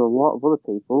come up with a lot of other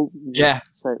people. Yeah.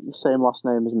 Same last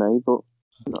name as me, but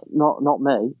not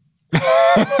me.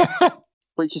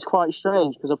 Which is quite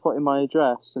strange because I put in my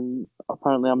address and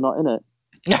apparently I'm not in it.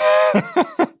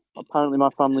 Apparently my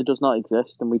family does not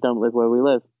exist and we don't live where we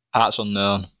live. That's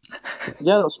unknown.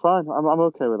 Yeah, that's fine. I'm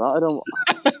okay with that.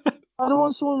 I don't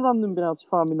want someone random being able to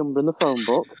find my number in the phone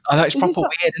book. I know, it's proper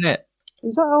weird, isn't it?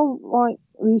 Is that how, like,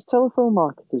 these telephone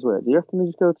marketers work? Do you reckon they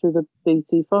just go through the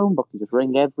BT phone book and just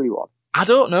ring everyone? I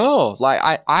don't know.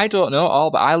 Like, I don't know at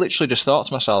all, but I literally just thought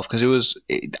to myself, because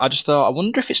I just thought, I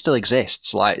wonder if it still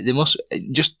exists. Like, they must,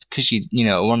 just because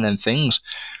one of them things.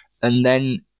 And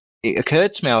then it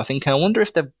occurred to me, I was thinking, I wonder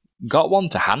if they've got one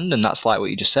to hand, and that's like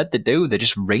what you just said they do. They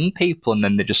just ring people and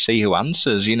then they just see who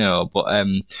answers, But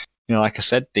like I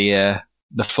said, the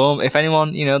phone. If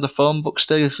anyone, the phone book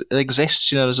still exists.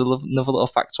 There's another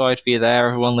little factoid for you there,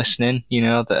 everyone listening.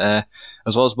 That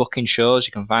as well as booking shows,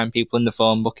 you can find people in the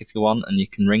phone book if you want, and you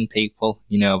can ring people.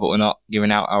 But we're not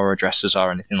giving out our addresses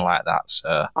or anything like that.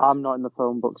 So I'm not in the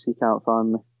phone book, so you can't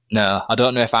find me. No, I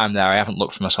don't know if I'm there. I haven't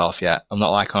looked for myself yet. I'm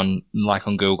not like on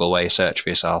Google where you search for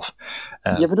yourself.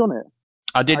 You ever done it?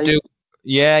 I did do.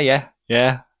 Yeah.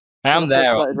 I am there.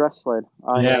 I started wrestling.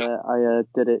 I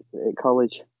did it at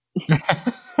college.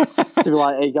 To be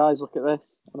like, hey guys, look at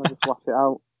this, and I just laugh it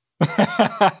out.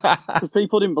 Because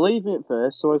people didn't believe me at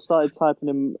first, so I started typing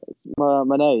in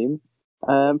my name,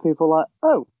 and people were like,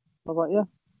 "Oh," I was like, "Yeah,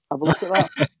 have a look at that."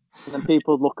 And then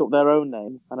people would look up their own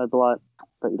name, and I'd be like,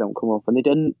 "Bet you don't come up," and they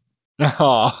didn't.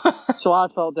 Oh. So I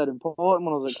felt dead important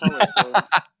when I was at college. So,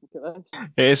 look at this.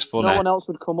 It is funny. No one else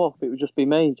would come up. It would just be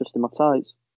me, just in my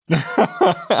tights.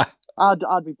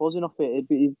 I'd be buzzing off it. It'd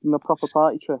be my proper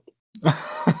party trick.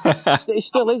 It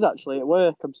still is actually at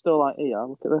work. I'm still like, yeah,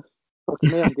 look at this. Look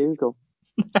at me on Google.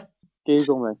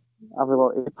 Google me. Have a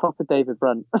look. It's proper David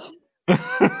Brent.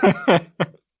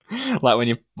 Like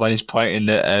when he's pointing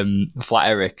at Flat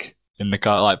Eric in the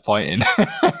car, like pointing,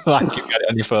 like you've got it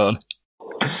on your phone.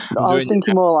 I was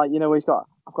thinking more like, I've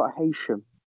got a Haitian.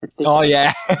 Oh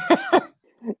yeah.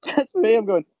 That's me. I've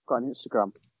got an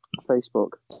Instagram,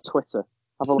 Facebook, Twitter.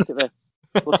 Have a look at this.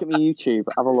 Look at me YouTube.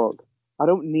 Have a look. I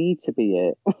don't need to be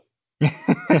it. Got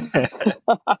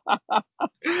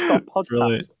a podcast.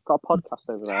 Brilliant. Got a podcast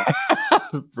over there.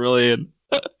 Brilliant.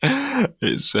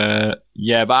 It's but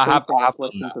I have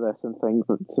listened to this and think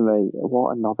to me,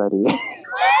 what a knobhead he is.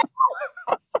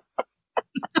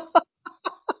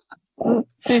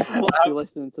 People must be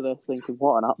listening to this thinking,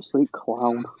 what an absolute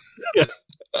clown.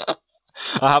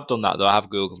 I have done that though. I have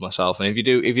Googled myself, and if you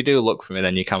do look for me,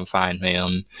 then you can find me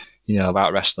on,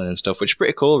 about wrestling and stuff, which is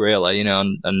pretty cool, really. And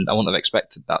I wouldn't have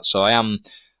expected that. So I am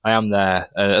there,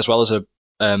 as well as a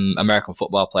American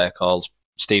football player called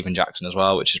Steven Jackson as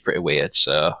well, which is pretty weird.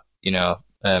 So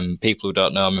people who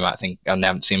don't know me might think, and they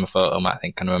haven't seen my photo, might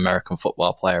think I'm an American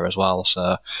football player as well.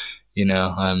 So you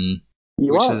are.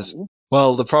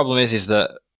 Well, the problem is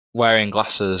that wearing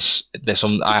glasses,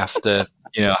 I have to,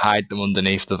 hide them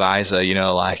underneath the visor,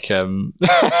 like the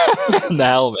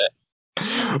helmet.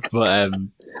 But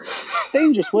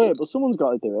dangerous work, but someone's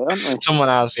got to do it, haven't they? Someone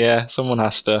has, yeah. Someone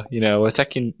has to. We're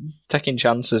taking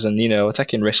chances, and we're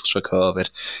taking risks for COVID.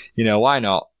 Why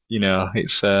not?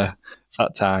 It's that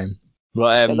time.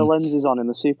 But get the lenses on in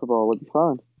the Super Bowl, it'd be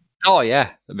fine. Oh yeah,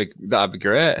 that'd be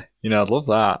great. I'd love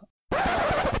that.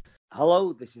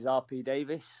 Hello, this is RP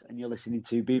Davis, and you're listening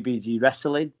to BBG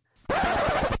Wrestling.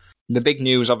 The big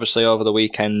news, obviously, over the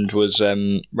weekend was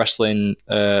wrestling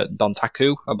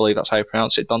Dontaku. I believe that's how you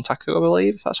pronounce it. Dontaku, I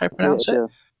believe that's how you pronounce it.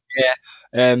 Yeah.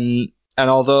 And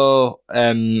although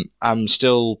I'm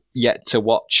still yet to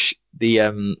watch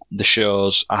the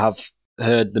shows, I have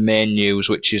heard the main news,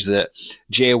 which is that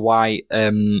Jay White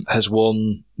has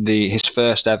won his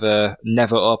first ever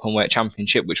Never Openweight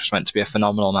Championship, which was meant to be a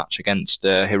phenomenal match against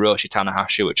Hiroshi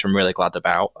Tanahashi, which I'm really glad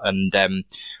about. And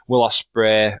Will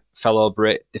Ospreay, fellow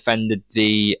Brit, defended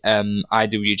the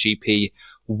IWGP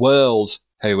World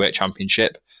Heavyweight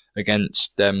Championship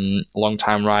against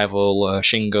longtime rival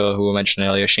Shingo, who we mentioned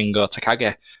earlier, Shingo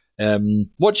Takagi.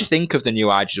 What do you think of the new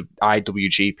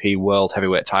IWGP World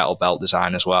Heavyweight title belt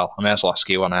design as well? I may as well ask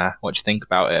you on air. What do you think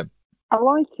about it? I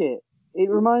like it. It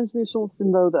reminds me of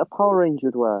something though that a Power Ranger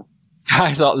would wear.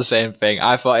 I thought the same thing.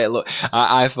 I thought it looked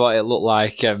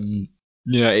like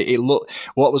it looked.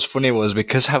 What was funny was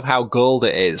because of how gold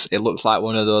it is. It looks like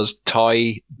one of those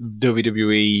toy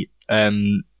WWE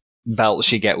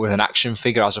belts you get with an action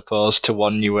figure, as opposed to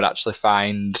one you would actually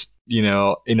find, in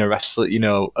a wrestler,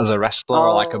 as a wrestler,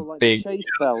 or like big chase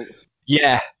belts.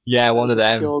 Yeah, one of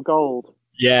them. Pure gold.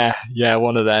 Yeah,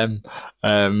 one of them.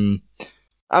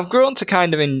 I've grown to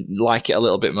kind of like it a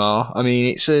little bit more. I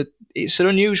mean, it's an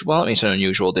unusual. Well, it's an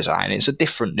unusual design. It's a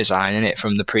different design in it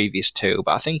from the previous two,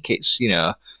 but I think it's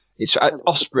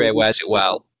Ospreay wears it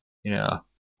well. I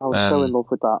was so in love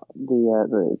with that.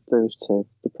 Those two,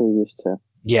 the previous two.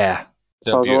 Yeah.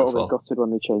 So I was beautiful. A little bit gutted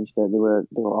when they changed it. They were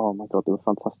oh my god, they were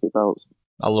fantastic belts.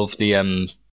 I love the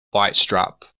white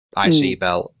strap IC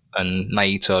belt, and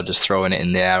Naito just throwing it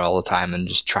in the air all the time and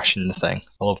just trashing the thing.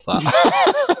 I love that.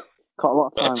 Got a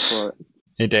lot of time for it.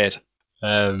 He did.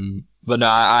 But no,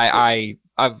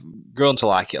 I've grown to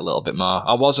like it a little bit more.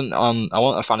 I wasn't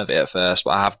a fan of it at first,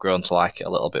 but I have grown to like it a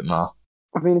little bit more.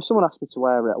 I mean, if someone asked me to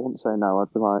wear it, I wouldn't say no.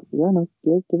 I'd be like,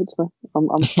 give it to me. I'm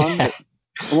fine with it.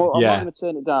 I'm not going to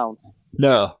turn it down.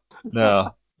 No.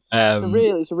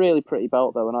 It's a really pretty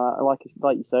belt though, and I like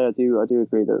you say, I do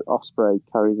agree that Ospreay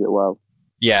carries it well.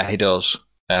 Yeah, he does.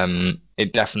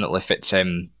 It definitely fits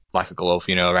him like a glove,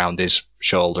 around his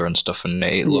shoulder and stuff, and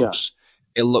it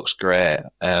looks great.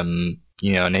 And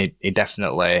he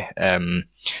definitely.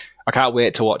 I can't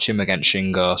wait to watch him against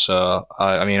Shingo. So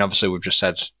I mean, obviously we've just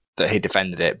said that he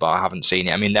defended it, but I haven't seen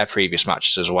it. I mean, their previous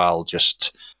matches as well,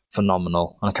 just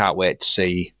phenomenal. I can't wait to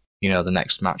see the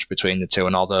next match between the two.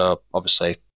 And although,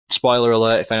 obviously, spoiler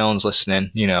alert if anyone's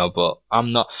listening, but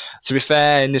I'm not. To be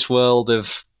fair, in this world of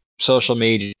social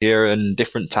media and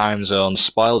different time zones,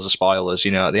 spoilers are spoilers.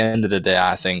 At the end of the day,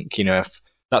 I think, if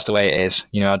that's the way it is.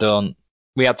 We had to.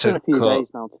 It's been a few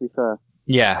days now, to be fair.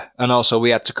 Yeah, and also we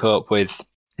had to cope with,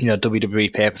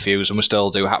 WWE pay-per-views, and we still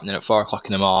do happening at 4:00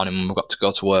 in the morning when we've got to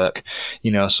go to work.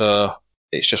 So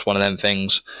it's just one of them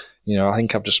things. I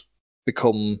think I've just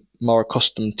become more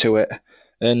accustomed to it.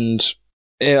 And,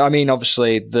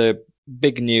 obviously, the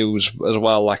big news as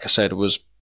well, like I said, was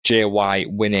Jay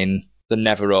White winning the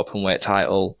Never Openweight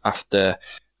title after,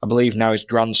 I believe now he's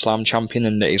Grand Slam champion,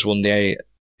 and that he's won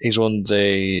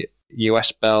the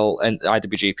US belt and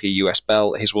IWGP US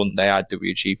belt. He's won the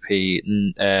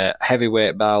IWGP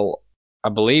heavyweight belt. I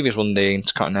believe he's won the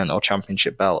Intercontinental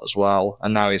Championship belt as well,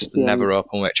 and now he's the Never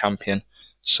Openweight champion.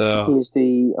 So I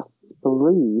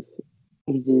believe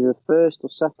he's either the first or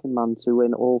second man to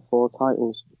win all 4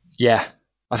 titles. Yeah,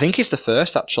 I think he's the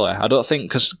first, actually. I don't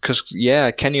think, because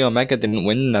Kenny Omega didn't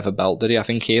win the Never belt, did he? I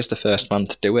think he is the first man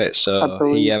to do it. So I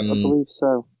believe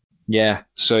so. Yeah,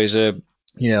 so he's a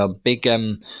big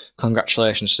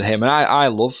congratulations to him. And I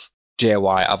love Jay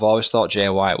White. I've always thought Jay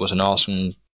White was an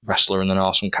awesome wrestler and an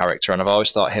awesome character, and I've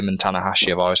always thought him and Tanahashi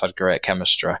have always had great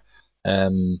chemistry.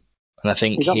 And I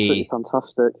think he's absolutely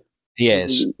fantastic. He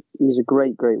is. He's a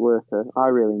great worker. I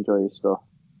really enjoy his stuff.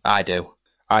 I do.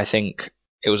 I think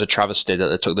it was a travesty that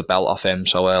they took the belt off him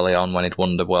so early on when he'd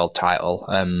won the world title.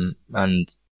 And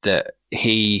that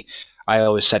I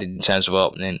always said in terms of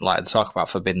opening, like they talk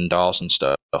about forbidden doors and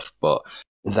stuff, but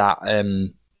that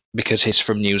because he's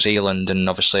from New Zealand and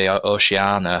obviously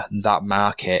Oceania, that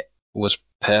market was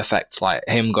perfect. Like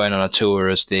him going on a tour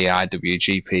as the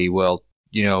IWGP world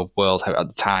at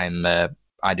the time,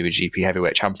 IWGP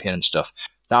heavyweight champion and stuff.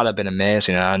 That'd have been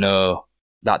amazing. And I know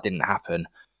that didn't happen.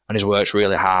 And he's worked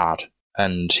really hard,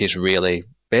 and he's really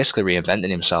basically reinvented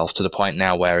himself to the point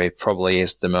now where he probably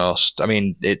is the most. I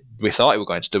mean, we thought he was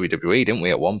going to WWE, didn't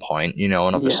we, at one point? And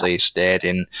obviously he stayed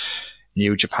in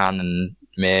New Japan and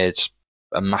made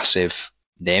a massive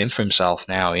name for himself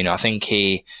now. I think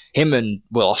him and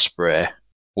Will Ospreay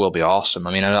will be awesome.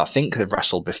 I mean, I think they've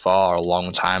wrestled before a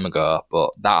long time ago,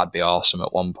 but that'd be awesome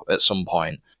at some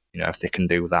point. If they can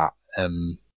do that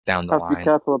down the line. Have to be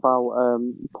careful about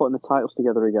putting the titles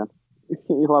together again.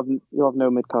 You'll have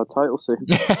no mid-card title soon.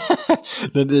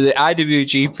 the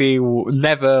IWGP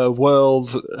Never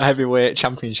World Heavyweight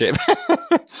Championship.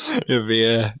 It'd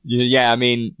be I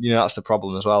mean, that's the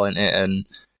problem as well, isn't it? And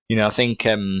I think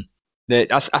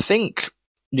I think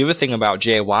the other thing about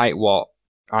Jay White, what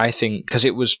I think, because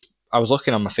I was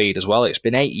looking on my feed as well. It's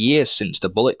been 8 years since the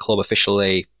Bullet Club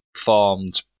officially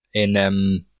formed in.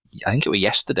 I think it was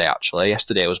yesterday, actually.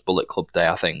 Yesterday was Bullet Club Day,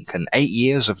 I think. And 8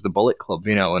 years of the Bullet Club,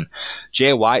 and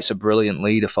Jay White's a brilliant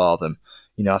leader for them.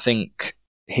 I think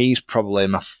he's probably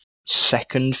my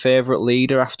second favourite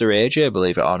leader after AJ,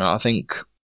 believe it or not. I think.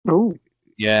 Oh.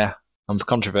 Yeah, I'm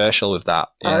controversial with that.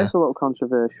 Yeah. It's a little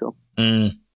controversial.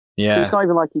 Yeah. But it's not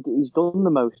even like he's done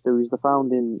the most, though. He's the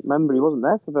founding member. He wasn't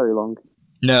there for very long.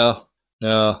 No.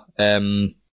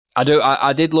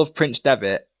 I did love Prince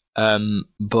Devitt,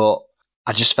 but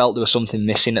I just felt there was something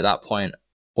missing at that point.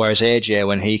 Whereas AJ,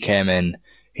 when he came in,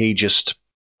 he just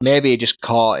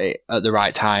caught it at the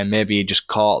right time. Maybe he just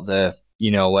caught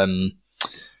he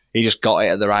just got it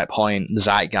at the right point, the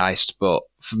zeitgeist. But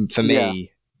for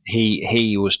me,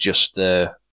 he was just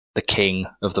the king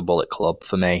of the Bullet Club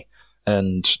for me.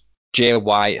 And Jay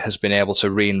White has been able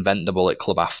to reinvent the Bullet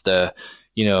Club after.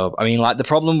 I mean, like the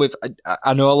problem with,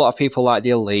 I know a lot of people like the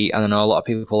Elite, and I know a lot of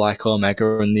people like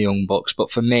Omega and the Young Bucks,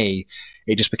 but for me,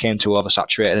 it just became too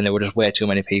oversaturated, and there were just way too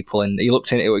many people. And you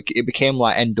looked in it became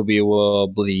like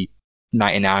NWO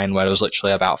 99, where there was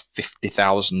literally about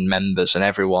 50,000 members, and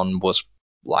everyone was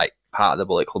like part of the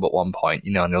Bullet Club at one point,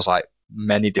 and there was like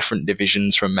many different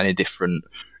divisions from many different,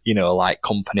 like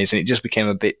companies, and it just became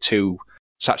a bit too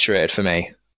saturated for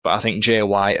me. But I think Jay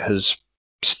White has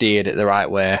steered it the right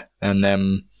way,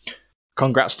 and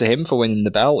congrats to him for winning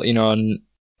the belt, and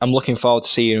I'm looking forward to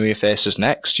seeing who he faces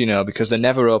next, because the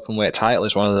Never Openweight title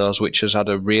is one of those which has had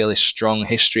a really strong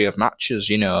history of matches,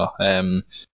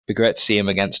 be great to see him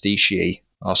against Ishii,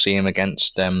 or see him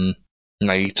against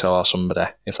Naito or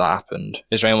somebody, if that happened.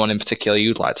 Is there anyone in particular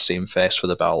you'd like to see him face for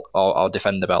the belt, or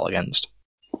defend the belt against?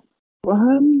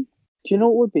 Do you know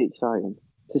what would be exciting?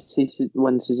 To see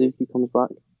when Suzuki comes back.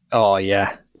 Oh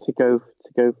yeah. To go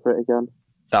for it again.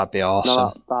 That'd be awesome.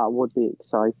 No, that would be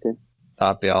exciting.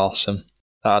 That'd be awesome.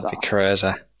 That'd be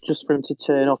crazy. Just for him to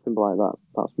turn up and be like that,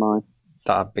 that's mine.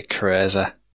 That'd be crazy.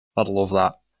 I'd love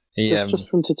that. Just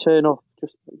for him to turn up,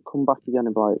 just come back again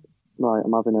and be like, right,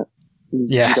 I'm having it.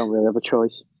 Yeah. You don't really have a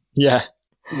choice. Yeah.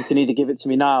 You can either give it to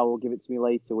me now or give it to me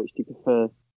later. Which do you prefer?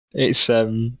 It's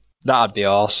that'd be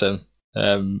awesome.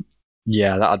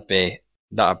 Yeah, that'd be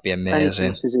amazing.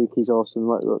 Anything Suzuki's awesome.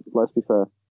 Let's be fair.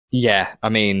 Yeah, I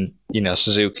mean,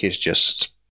 Suzuki's just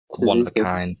one of a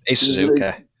kind. He's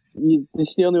Suzuki.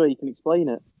 It's the only way you can explain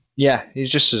it. Yeah, he's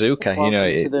just Suzuki.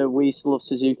 To the We Used to Love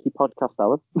Suzuki podcast,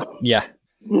 Alan. Yeah.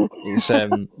 It's,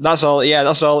 that's all. Yeah,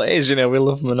 that's all it is. We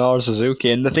love Minoru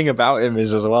Suzuki, and the thing about him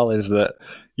is that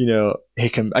he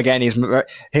can he's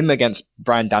him against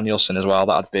Bryan Danielson as well.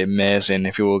 That'd be amazing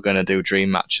if we were going to do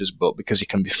dream matches. But because he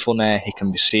can be funny, he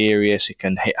can be serious, he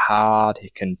can hit hard,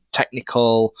 he can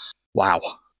technical. Wow,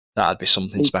 that'd be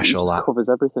something special. He covers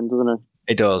everything, doesn't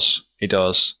he? He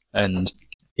does, and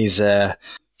he's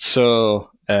so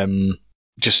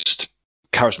just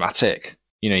charismatic.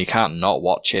 You can't not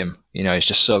watch him. He's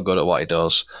just so good at what he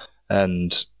does.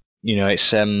 And,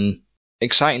 it's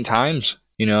exciting times,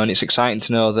 and it's exciting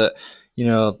to know that,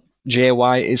 Jay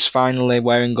White is finally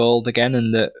wearing gold again,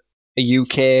 and that a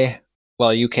UK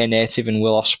native and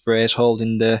Will Ospreay is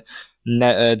holding the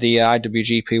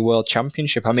IWGP World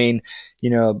Championship. I mean,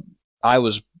 I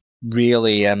was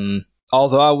really,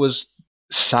 although I was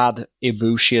sad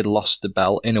Ibushi had lost the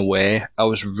belt in a way, I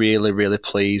was really, really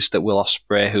pleased that Will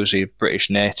Ospreay, who's a British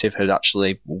native, had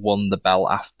actually won the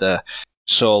belt after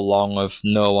so long of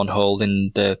no one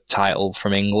holding the title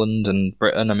from England and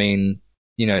Britain. I mean,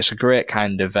 it's a great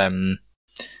kind of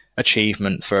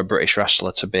achievement for a British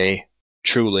wrestler to be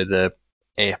truly the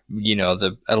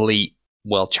elite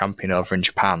world champion over in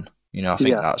Japan. I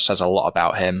think that says a lot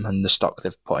about him and the stock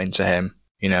they've put into him.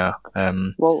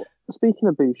 Well, speaking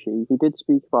of Bushi, we did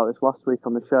speak about this last week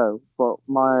on the show, but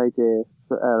my idea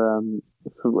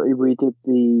we did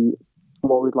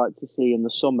what we'd like to see in the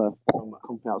summer from a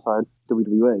company outside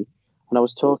WWE, and I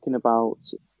was talking about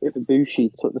if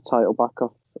Bushi took the title back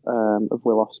off of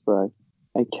Will Ospreay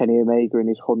and Kenny Omega in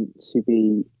his hunt to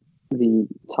be the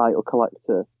title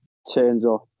collector turns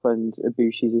up and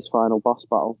Ibushi's his final boss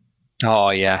battle. Oh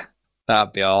yeah,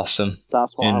 that'd be awesome.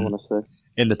 That's what I want to see.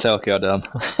 In the Tokyo Dome.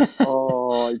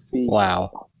 It'd be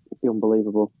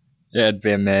unbelievable. Yeah, it'd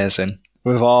be amazing.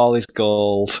 With all his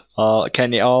gold, all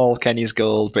Kenny's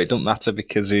gold, but it doesn't matter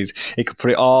because he could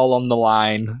put it all on the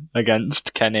line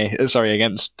against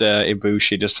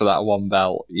Ibushi just for that one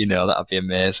belt. That'd be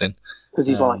amazing. Because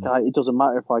he's like, it doesn't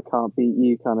matter if I can't beat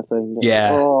you, kind of thing.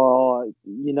 Yeah.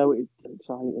 It's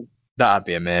exciting. That'd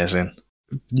be amazing.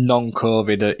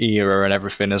 Non-COVID era and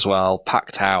everything as well,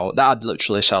 packed out. That'd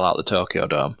literally sell out the Tokyo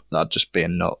Dome. That'd just be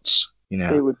nuts.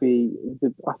 It would be.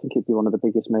 I think it'd be one of the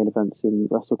biggest main events in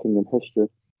Wrestle Kingdom history.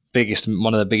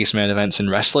 One of the biggest main events in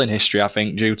wrestling history, I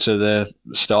think, due to the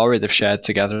story they've shared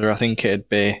together. I think it'd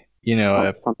be,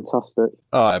 fantastic.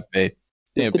 Oh, it'd be.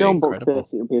 If they don't book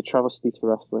this, it'll be a travesty to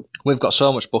wrestling. We've got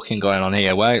so much booking going on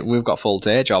here. We've got full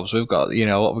day jobs. We've got,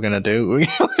 what we're going to do. We've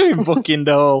been booking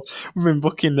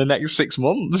the next 6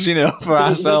 months, for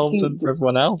ourselves and for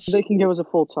everyone else. They can give us a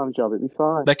full-time job. It'd be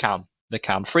fine. They can.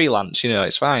 Freelance,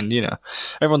 it's fine,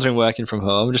 Everyone's been working from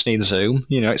home. We just need a Zoom.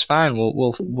 It's fine.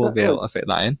 We'll be able to fit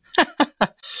that in.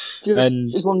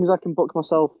 As long as I can book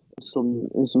myself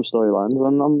in some storylines,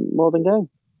 then I'm more than game.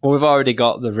 Well, we've already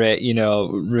got the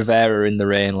Rivera in the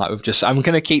rain. Like I'm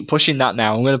going to keep pushing that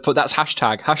now. I'm going to put that's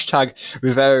hashtag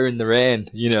Rivera in the rain.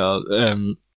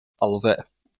 I love it.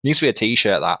 Needs to be a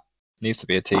T-shirt. That needs to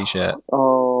be a T-shirt.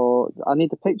 Oh, I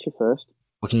need the picture first.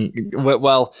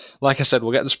 Well, like I said,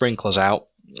 we'll get the sprinklers out.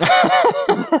 It's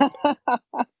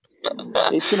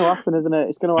going to happen, isn't it?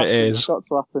 It's going to happen. It's got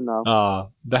to happen now. Oh,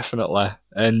 definitely.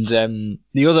 And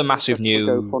the other massive news.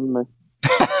 GoFundMe.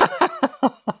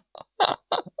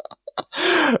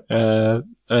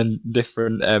 And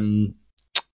different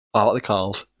what are they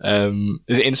called?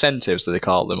 Is it incentives that they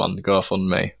call them on the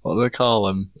GoFundMe? What do they call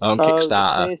them on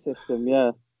Kickstarter? The tier system,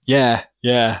 yeah.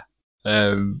 Yeah,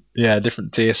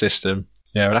 different tier system.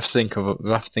 Yeah, we'd have to think of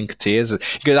tiers. You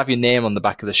could have your name on the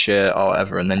back of the shirt or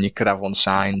whatever, and then you could have one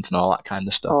signed and all that kind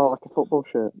of stuff. Oh, like a football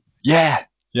shirt. Yeah,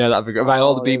 that'd be good. By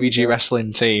all the BBG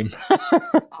wrestling team.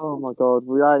 Oh my god,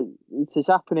 right? It's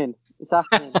happening. It's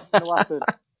happening. It's going to happen.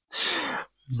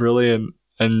 Brilliant.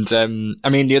 And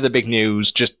the other big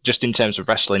news, just in terms of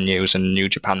wrestling news and New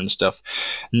Japan and stuff,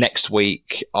 next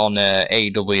week on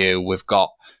AEW we've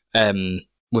got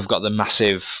the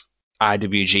massive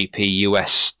IWGP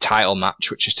US title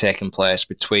match, which is taking place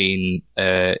between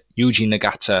Yuji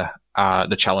Nagata,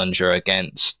 the challenger,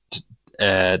 against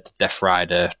Death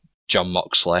Rider Jon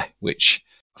Moxley, which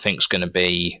I think is going to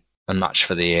be a match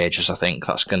for the ages. I think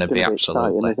that's going to be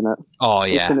absolutely exciting, isn't it? Oh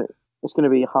yeah, it's going to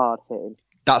be hard hitting.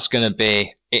 that's going to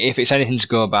be, if it's anything to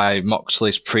go by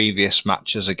Moxley's previous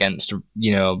matches against,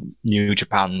 New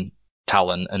Japan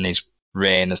talent and his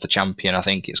reign as the champion, I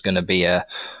think it's going to be a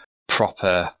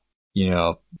proper,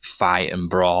 fight and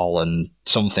brawl and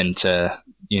something to,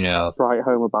 write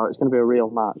home about. It's going to be a real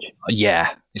match.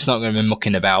 Yeah, it's not going to be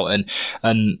mucking about. And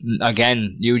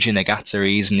again, Yuji Nagata,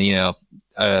 he's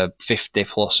 50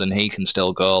 plus, and he can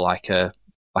still go like a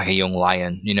young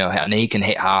lion, and he can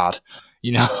hit hard.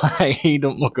 He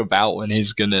don't muck about when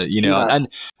he's gonna,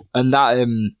 and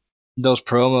that those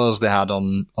promos they had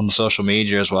on the social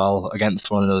media as well against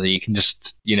one another, you can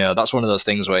just, that's one of those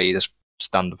things where you just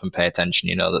stand up and pay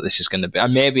attention, that this is going to be,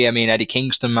 and maybe, Eddie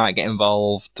Kingston might get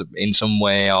involved in some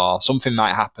way, or something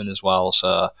might happen as well.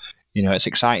 So, it's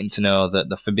exciting to know that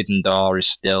the Forbidden Door is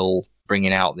still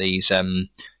bringing out these,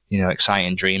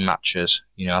 exciting dream matches.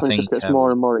 I think it gets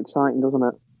more and more exciting, doesn't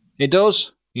it? It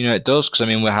does. It does, because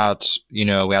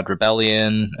we had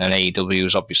Rebellion, and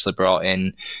AEW's obviously brought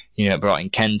in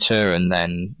Kenta, and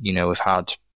then we've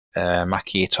had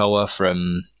Maki Itoa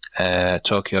from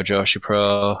Tokyo Joshi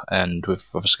Pro, and we've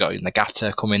obviously got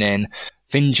Nagata coming in.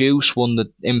 Finn Juice won the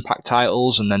Impact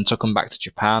titles and then took them back to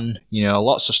Japan.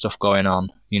 Lots of stuff going on.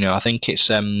 I think it's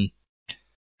and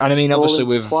obviously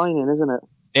with intertwining, isn't it?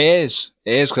 It is,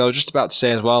 because I was just about to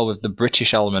say as well, with the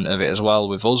British element of it as well,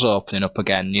 with us opening up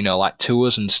again, like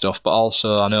tours and stuff, but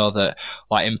also I know that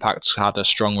like Impact's had a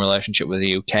strong relationship with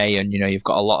the UK, and you've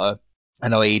got a lot of, I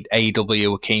know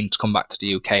AEW were keen to come back to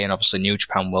the UK, and obviously New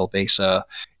Japan will be, so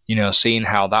seeing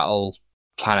how that'll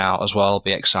plan out as well will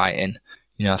be exciting.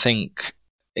 I think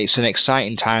it's an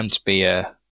exciting time to be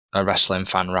a wrestling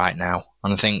fan right now,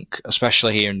 and I think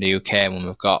especially here in the UK when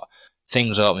we've got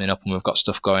things opening up and we've got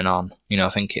stuff going on, I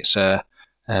think it's we're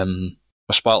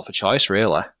spoilt for choice,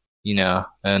 really,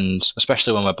 and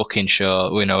especially when we're booking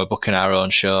we're booking our own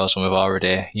shows, and we've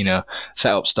already,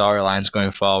 set up storylines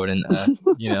going forward into,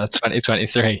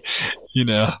 2023,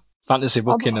 fantasy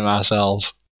booking them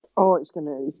ourselves. Oh, it's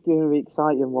gonna be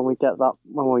exciting when we get that,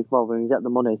 when we get the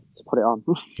money to put it on.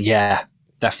 Yeah,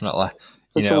 definitely.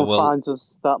 If someone finds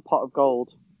us that pot of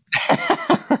gold.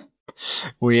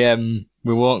 We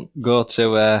won't go to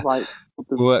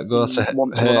we won't go to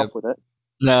Herb with it.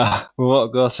 No, we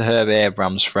won't go to Herb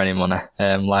Abrams for any money.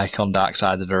 Like on Dark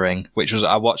Side of the Ring, which was,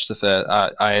 I watched the first.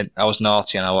 I was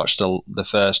naughty and I watched the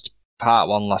first part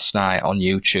 1 last night on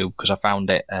YouTube because I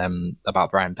found it about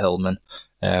Brian Pillman,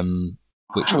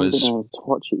 which was. I haven't been able to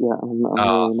watch it yet. I'm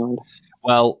really annoyed.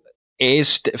 Well, it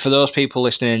is for those people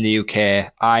listening in the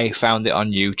UK. I found it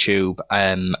on YouTube.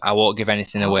 I won't give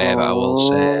anything away, but I will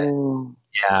say.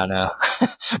 Yeah, I know.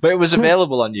 But it was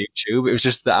available on YouTube. It was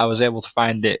just that I was able to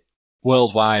find it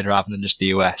worldwide rather than just the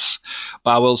US.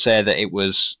 But I will say that it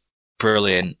was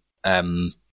brilliant.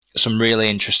 Some really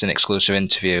interesting exclusive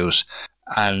interviews.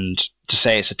 And to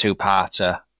say it's a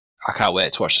 2-parter, I can't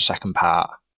wait to watch the second part.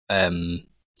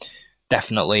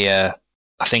 Definitely, I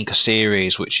think a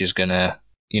series which is going to,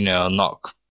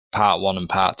 knock part 1 and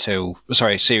part 2,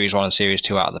 series 1 and series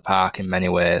 2 out of the park in many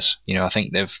ways. I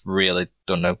think they've really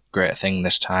done a great thing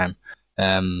this time.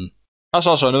 That's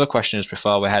also another question just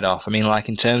before we head off. Like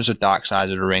in terms of Dark Side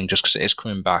of the Ring, just because it is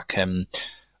coming back,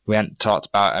 we hadn't talked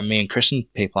about, and me and Chris and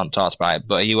people haven't talked about it,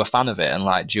 but are you a fan of it,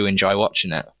 and do you enjoy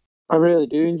watching it? I really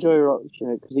do enjoy watching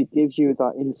it because it gives you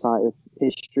that insight of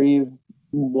history of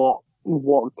what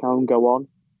can go on.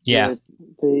 Yeah.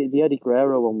 The Eddie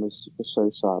Guerrero one was so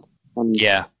sad. And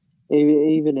yeah.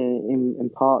 Even in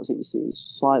parts, it's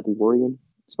slightly worrying,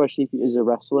 especially if you're as a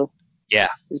wrestler. Yeah.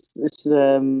 It's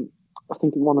I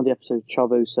think in one of the episodes,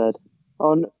 Chavo said,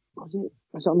 was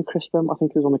it on the Chris Benoit? I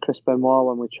think it was on the Chris Benoit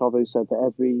one where Chavo said that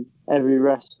every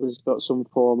wrestler's got some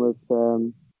form of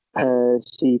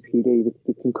CPD,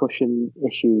 the concussion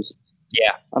issues.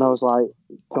 Yeah. And I was like,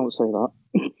 don't say that.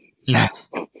 No.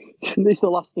 It's the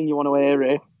last thing you want to hear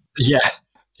here. Yeah.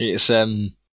 It's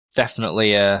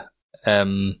definitely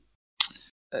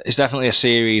it's definitely a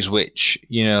series which,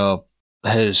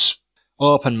 has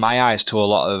opened my eyes to a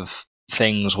lot of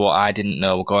things what I didn't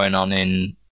know were going on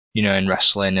in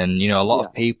wrestling, and a lot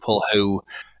of people who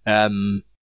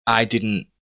I didn't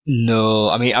know.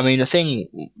 I mean the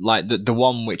thing, like the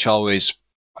one which always,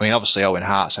 obviously Owen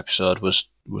Hart's episode was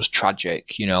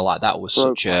tragic. That was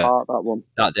such a heart, that one.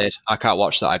 That did. I can't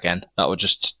watch that again. That was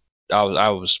just. I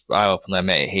openly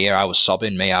admit it here. I was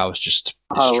sobbing. I was just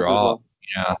distraught.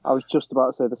 I was just about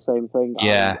to say the same thing.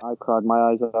 Yeah. I cried my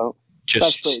eyes out,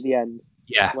 especially at the end.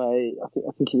 Yeah. Where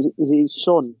I think is it his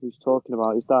son who's talking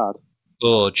about his dad?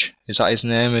 Oj. Is that his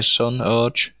name? His son,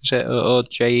 Oj? Is it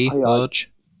Oj? Oj?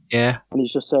 Yeah. And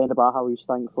he's just saying about how he was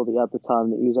thankful that he had the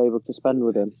time that he was able to spend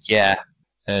with him. Yeah.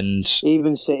 And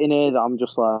even sitting here, that I'm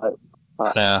just like,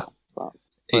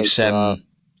 it's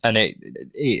and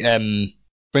it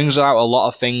brings out a lot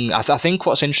of things. I think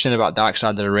what's interesting about Dark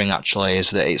Side of the Ring actually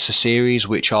is that it's a series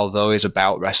which, although is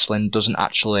about wrestling, doesn't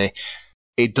actually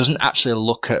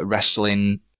look at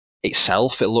wrestling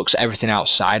itself. It looks at everything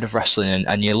outside of wrestling,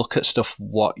 and you look at stuff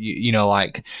what you know,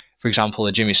 like for example,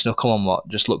 the Jimmy Snuka one, what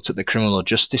just looked at the criminal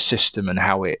justice system and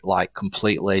how it like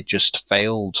completely just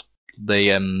failed the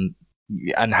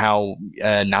and how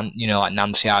like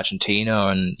Nancy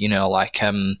Argentino and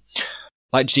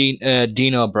like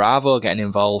Dino Bravo getting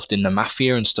involved in the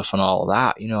mafia and stuff and all of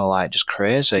that, like just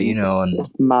crazy, and it's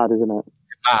mad, isn't it?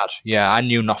 Mad, yeah. I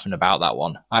knew nothing about that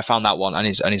one. I found that one and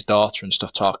his daughter and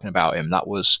stuff talking about him. That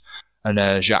was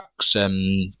Jacques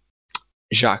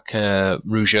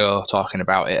Rougeau talking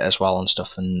about it as well and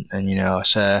stuff, and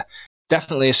it's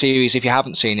definitely a series. If you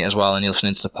haven't seen it as well and you're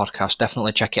listening to the podcast,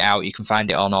 definitely check it out. You can find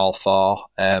it on All 4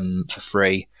 for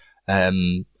free.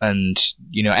 And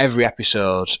every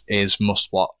episode is must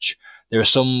watch. There are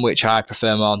some which I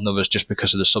prefer more than others just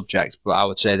because of the subject, but I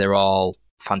would say they're all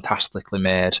fantastically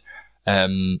made.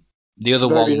 The other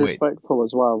very one respectful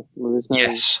as well. There's no,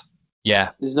 yes,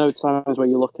 yeah. There's no times where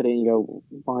you look at it and you go,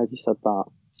 "Why have you said that?"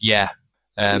 Yeah.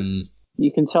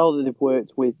 You can tell that they've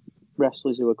worked with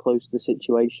wrestlers who are close to the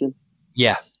situation.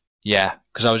 Yeah.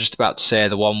 Because I was just about to say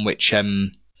the one which,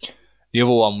 the other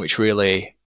one which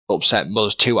really upset. Well,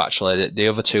 there's two actually. The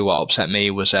other two what upset me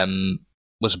was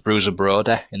Bruiser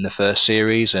Brody in the first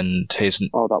series and his.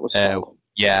 Oh, that was sad.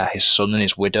 Yeah, his son and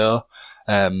his widow.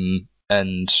 And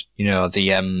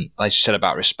the like you said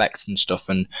about respect and stuff,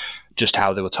 and just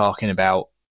how they were talking about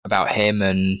him,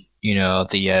 and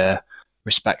the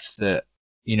respect that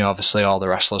obviously all the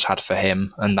wrestlers had for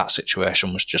him, and that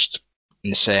situation was just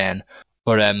insane.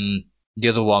 But the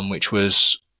other one, which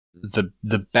was the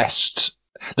best,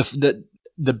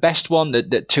 the best one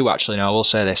that two actually. No, I will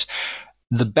say this: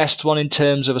 the best one in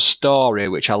terms of a story,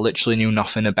 which I literally knew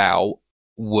nothing about,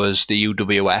 was the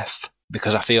UWF,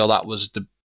 because I feel that was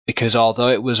because although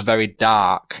it was very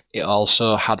dark, it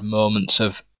also had moments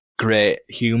of great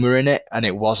humour in it, and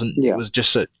it wasn't. Yeah. It was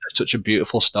just such a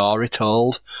beautiful story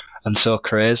told, and so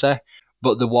crazy.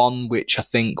 But the one which I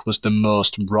think was the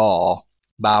most raw,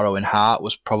 bar Owen Hart,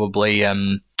 was probably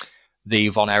the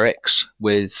Von Erichs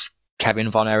with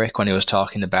Kevin Von Erich when he was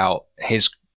talking about his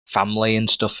family and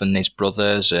stuff and his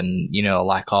brothers and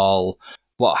like all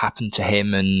what happened to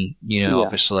him, and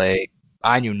obviously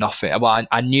I knew nothing. Well,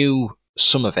 I knew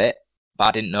some of it, but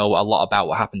I didn't know a lot about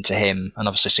what happened to him, and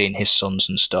obviously seeing his sons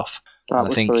and stuff. That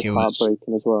was very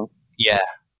heartbreaking as well. Yeah,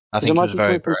 I think it was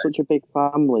very from such a big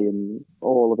family and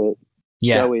all of it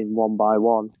going one by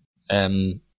one.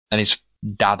 And his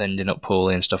dad ending up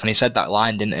poorly and stuff. And he said that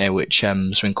line, didn't he, which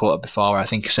has been quoted before. I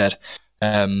think he said,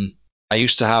 I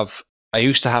used to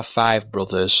have 5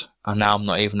 brothers, and now I'm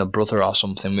not even a brother or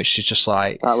something, which is just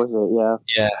like... That was it, yeah.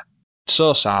 Yeah.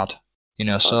 So sad.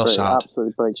 So sad. It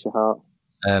absolutely breaks your heart.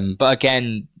 But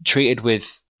again, treated with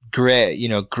great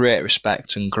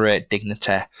respect and great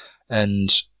dignity,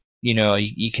 and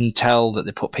you can tell that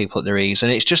they put people at their ease,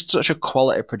 and it's just such a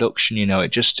quality production.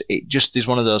 It just is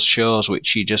one of those shows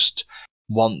which you just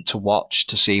want to watch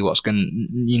to see what's going.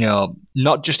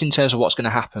 Not just in terms of what's going to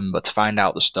happen, but to find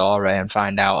out the story and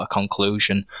find out a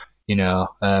conclusion.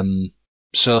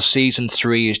 So season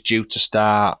 3 is due to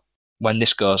start when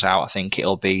this goes out. I think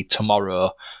it'll be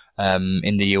tomorrow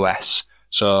in the US.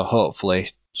 So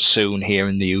hopefully soon here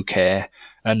in the UK.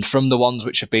 And from the ones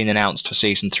which have been announced for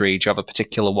season 3, do you have a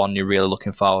particular one you're really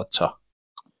looking forward to?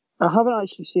 I haven't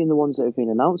actually seen the ones that have been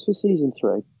announced for season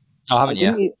 3. Oh, haven't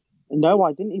you? No,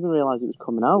 I didn't even realise it was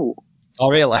coming out. Oh,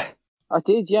 really? I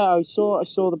did, yeah. I saw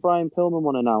the Brian Pillman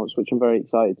one announced, which I'm very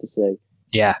excited to see.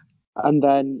 Yeah. And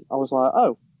then I was like,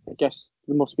 oh, I guess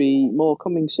there must be more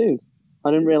coming soon.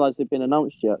 I didn't realise they'd been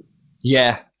announced yet.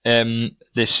 Yeah. They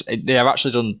have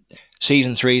actually done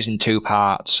season 3's in 2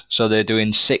 parts, so they're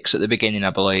doing 6 at the beginning, I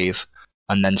believe,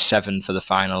 and then 7 for the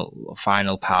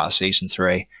final part of season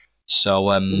 3.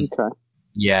 So okay.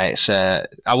 Yeah, it's I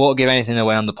won't give anything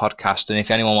away on the podcast, and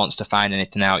if anyone wants to find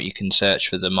anything out, you can search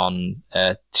for them on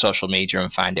social media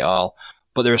and find it all.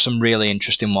 But there are some really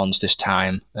interesting ones this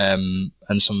time, and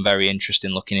some very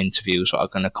interesting looking interviews that are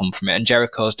going to come from it. And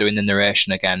Jericho's doing the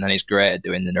narration again, and he's great at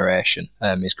doing the narration.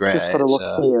 He's great. Just got to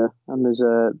look here, and there's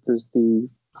the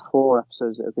 4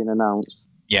 episodes that have been announced.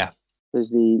 Yeah.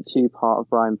 There's the 2-part of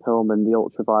Brian Pillman, the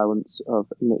ultraviolence of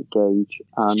Nick Gage,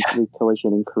 and the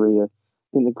collision in Korea.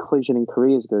 I think the collision in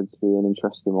Korea is going to be an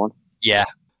interesting one. Yeah.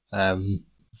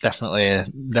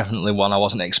 Definitely one I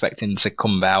wasn't expecting to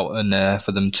come out and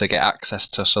for them to get access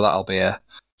to, so that'll be a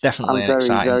definitely I'm very,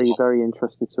 very, one. very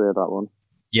interested to hear that one.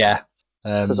 Yeah.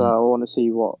 Because I want to see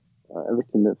what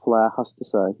everything that Flair has to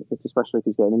say, especially if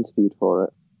he's getting interviewed for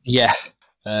it. Yeah.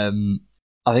 I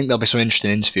think there'll be some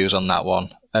interesting interviews on that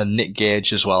one. And Nick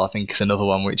Gage as well, I think, is another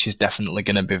one which is definitely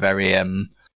going to be very, if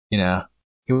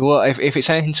it's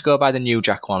anything to go by the New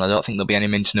Jack one, I don't think there'll be any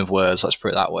mincing of words, let's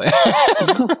put it that way.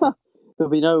 There'll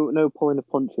be no pulling of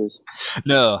punches.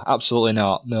 No, absolutely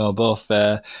not. No, both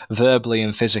verbally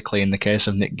and physically in the case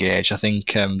of Nick Gage. I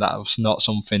think that was not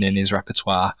something in his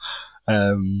repertoire.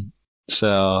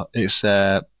 So it's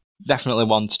definitely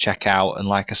one to check out. And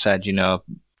like I said,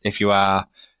 if you are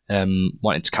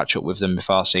wanting to catch up with them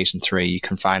before season 3, you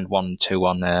can find 1 and 2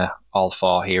 on all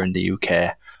 4 here in the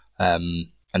UK.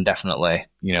 And definitely,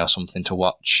 something to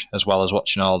watch, as well as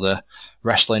watching all the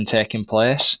wrestling taking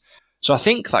place. So I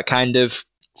think that kind of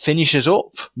finishes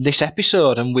up this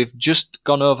episode, and we've just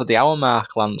gone over the hour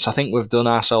mark, Lance. I think we've done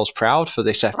ourselves proud for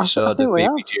this episode of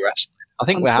BBG Wrestling. I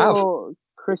think we have.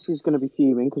 Chris is going to be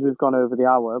fuming because we've gone over the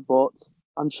hour, but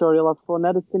I'm sure he'll have fun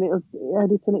editing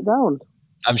it down.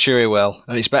 I'm sure he will,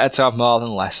 and it's better to have more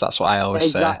than less. That's what I always say.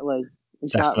 Exactly.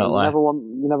 Definitely.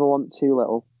 You never want too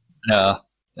little. No,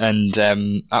 and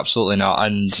absolutely not.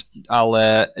 And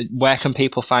where can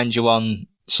people find you on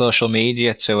social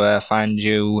media to find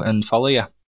you and follow you?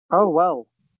 Oh, well,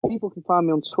 people can find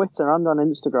me on Twitter and on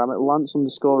Instagram at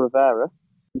Lance_Rivera.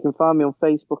 You can find me on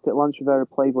Facebook at Lance Rivera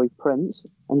Playboy Prince,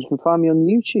 and you can find me on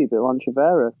YouTube at Lance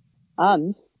Rivera.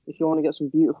 And if you want to get some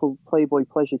beautiful Playboy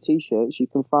Pleasure t-shirts, you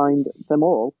can find them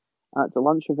all at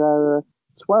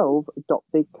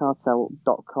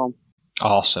LanceRivera12.bigcartel.com.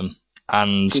 Awesome.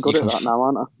 And I'm good at that now,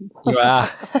 aren't I? You are.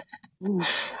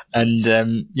 And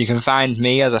you can find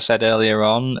me, as I said earlier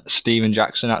on, Stephen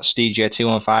Jackson at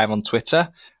SteeJ215 on Twitter.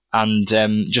 And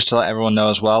just to let everyone know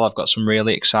as well, I've got some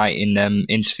really exciting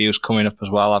interviews coming up as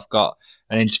well. I've got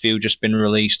an interview just been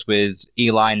released with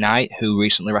Eli Knight, who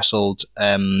recently wrestled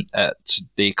at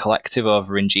the Collective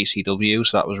over in GCW,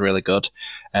 so that was really good.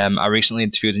 I recently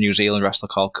interviewed a New Zealand wrestler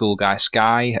called Cool Guy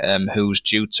Sky, who's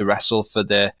due to wrestle for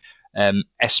the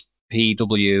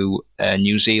SPW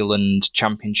New Zealand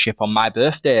Championship on my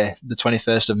birthday, the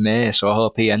 21st of May, so I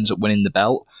hope he ends up winning the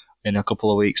belt in a couple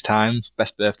of weeks' time.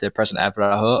 Best birthday present ever,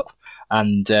 I hope.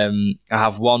 And I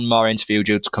have one more interview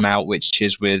due to come out, which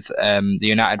is with the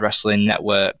United Wrestling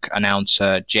Network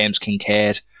announcer James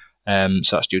Kincaid.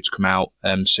 So that's due to come out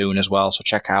soon as well, so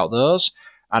check out those.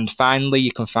 And finally,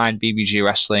 you can find BBG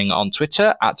Wrestling on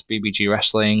Twitter at BBG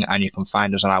Wrestling, and you can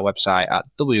find us on our website at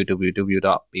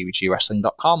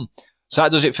www.bbgwrestling.com. So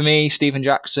that does it for me, Stephen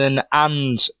Jackson,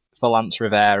 and for Lance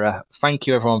Rivera. Thank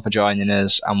you, everyone, for joining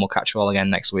us, and we'll catch you all again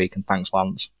next week. And thanks,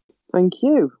 Lance. Thank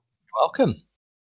you. You're welcome.